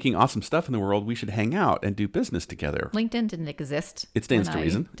making awesome stuff in the world, we should hang out and do business together. LinkedIn didn't exist. It stands to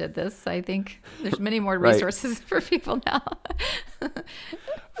reason. Did this. I think there's many more resources for people now.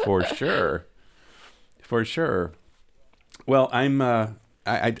 For sure. Well,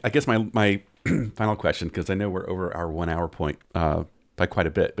 I guess my final question, because I know we're over our 1 hour point by quite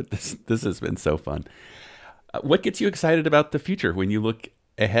a bit, but this has been so fun. What gets you excited about the future when you look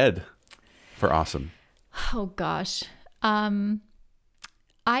ahead for Awesome? Oh gosh.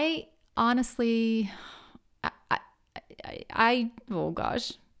 I honestly, oh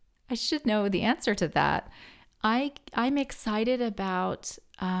gosh, I should know the answer to that. I'm excited about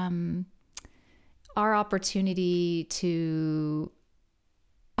our opportunity to,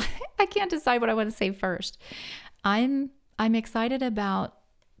 I can't decide what I want to say first. I'm excited about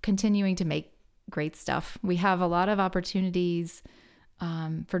continuing to make great stuff. We have a lot of opportunities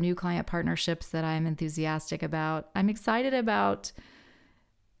for new client partnerships that I'm enthusiastic about. I'm excited about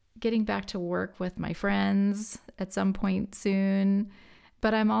getting back to work with my friends at some point soon.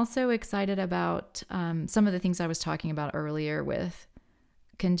 But I'm also excited about some of the things I was talking about earlier with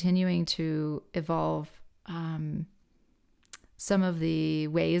continuing to evolve some of the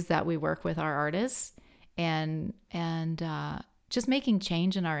ways that we work with our artists and just making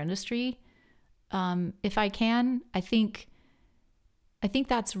change in our industry. If I can, I think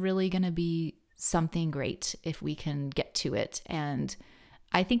that's really going to be something great if we can get to it. And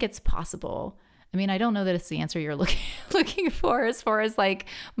I think it's possible. I mean, I don't know that it's the answer you're looking for as far as like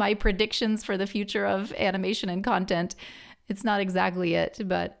my predictions for the future of animation and content. It's not exactly it,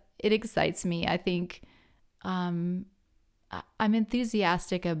 but it excites me. I think I'm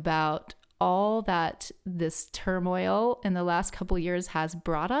enthusiastic about all that this turmoil in the last couple of years has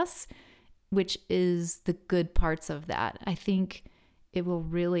brought us, which is the good parts of that. I think it will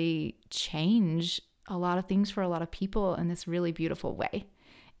really change a lot of things for a lot of people in this really beautiful way.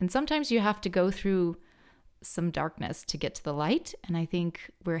 And sometimes you have to go through some darkness to get to the light. And I think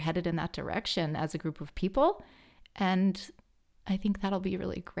we're headed in that direction as a group of people. And I think that'll be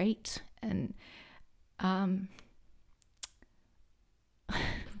really great. And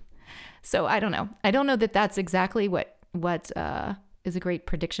so I don't know. I don't know that that's exactly what is a great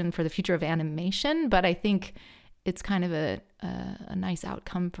prediction for the future of animation, but I think it's kind of a nice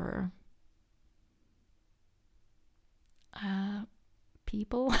outcome for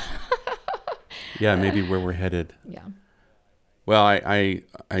people. Yeah, maybe where we're headed. Yeah. Well, I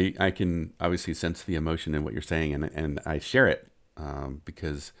can obviously sense the emotion in what you're saying, and I share it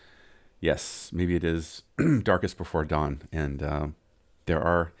because, yes, maybe it is darkest before dawn, and there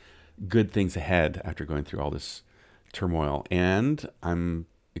are good things ahead after going through all this turmoil. And I'm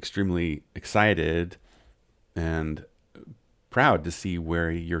extremely excited and proud to see where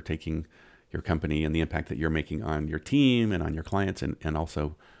you're taking your company and the impact that you're making on your team and on your clients and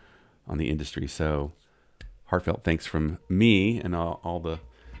also on the industry. So heartfelt thanks from me and all the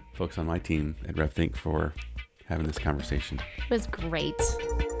folks on my team at RevThink for having this conversation. It was great.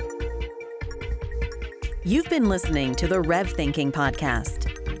 You've been listening to the Rev Thinking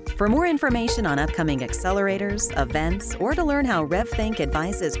Podcast. For more information on upcoming accelerators, events, or to learn how RevThink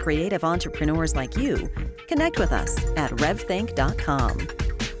advises creative entrepreneurs like you, connect with us at revthink.com.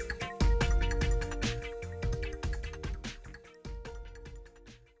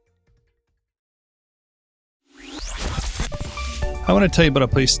 I want to tell you about a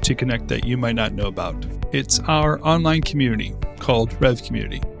place to connect that you might not know about. It's our online community called Rev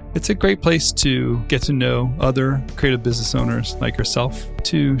Community. It's a great place to get to know other creative business owners like yourself,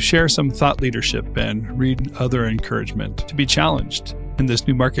 to share some thought leadership and read other encouragement, to be challenged in this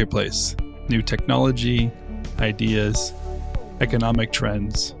new marketplace, new technology, ideas, economic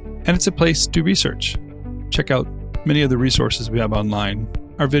trends. And it's a place to research. Check out many of the resources we have online,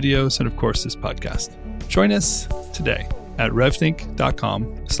 our videos, and of course, this podcast. Join us today at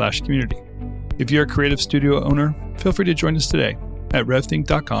revthink.com/community. If you're a creative studio owner, feel free to join us today at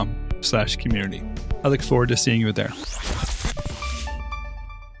revthink.com/community. I look forward to seeing you there.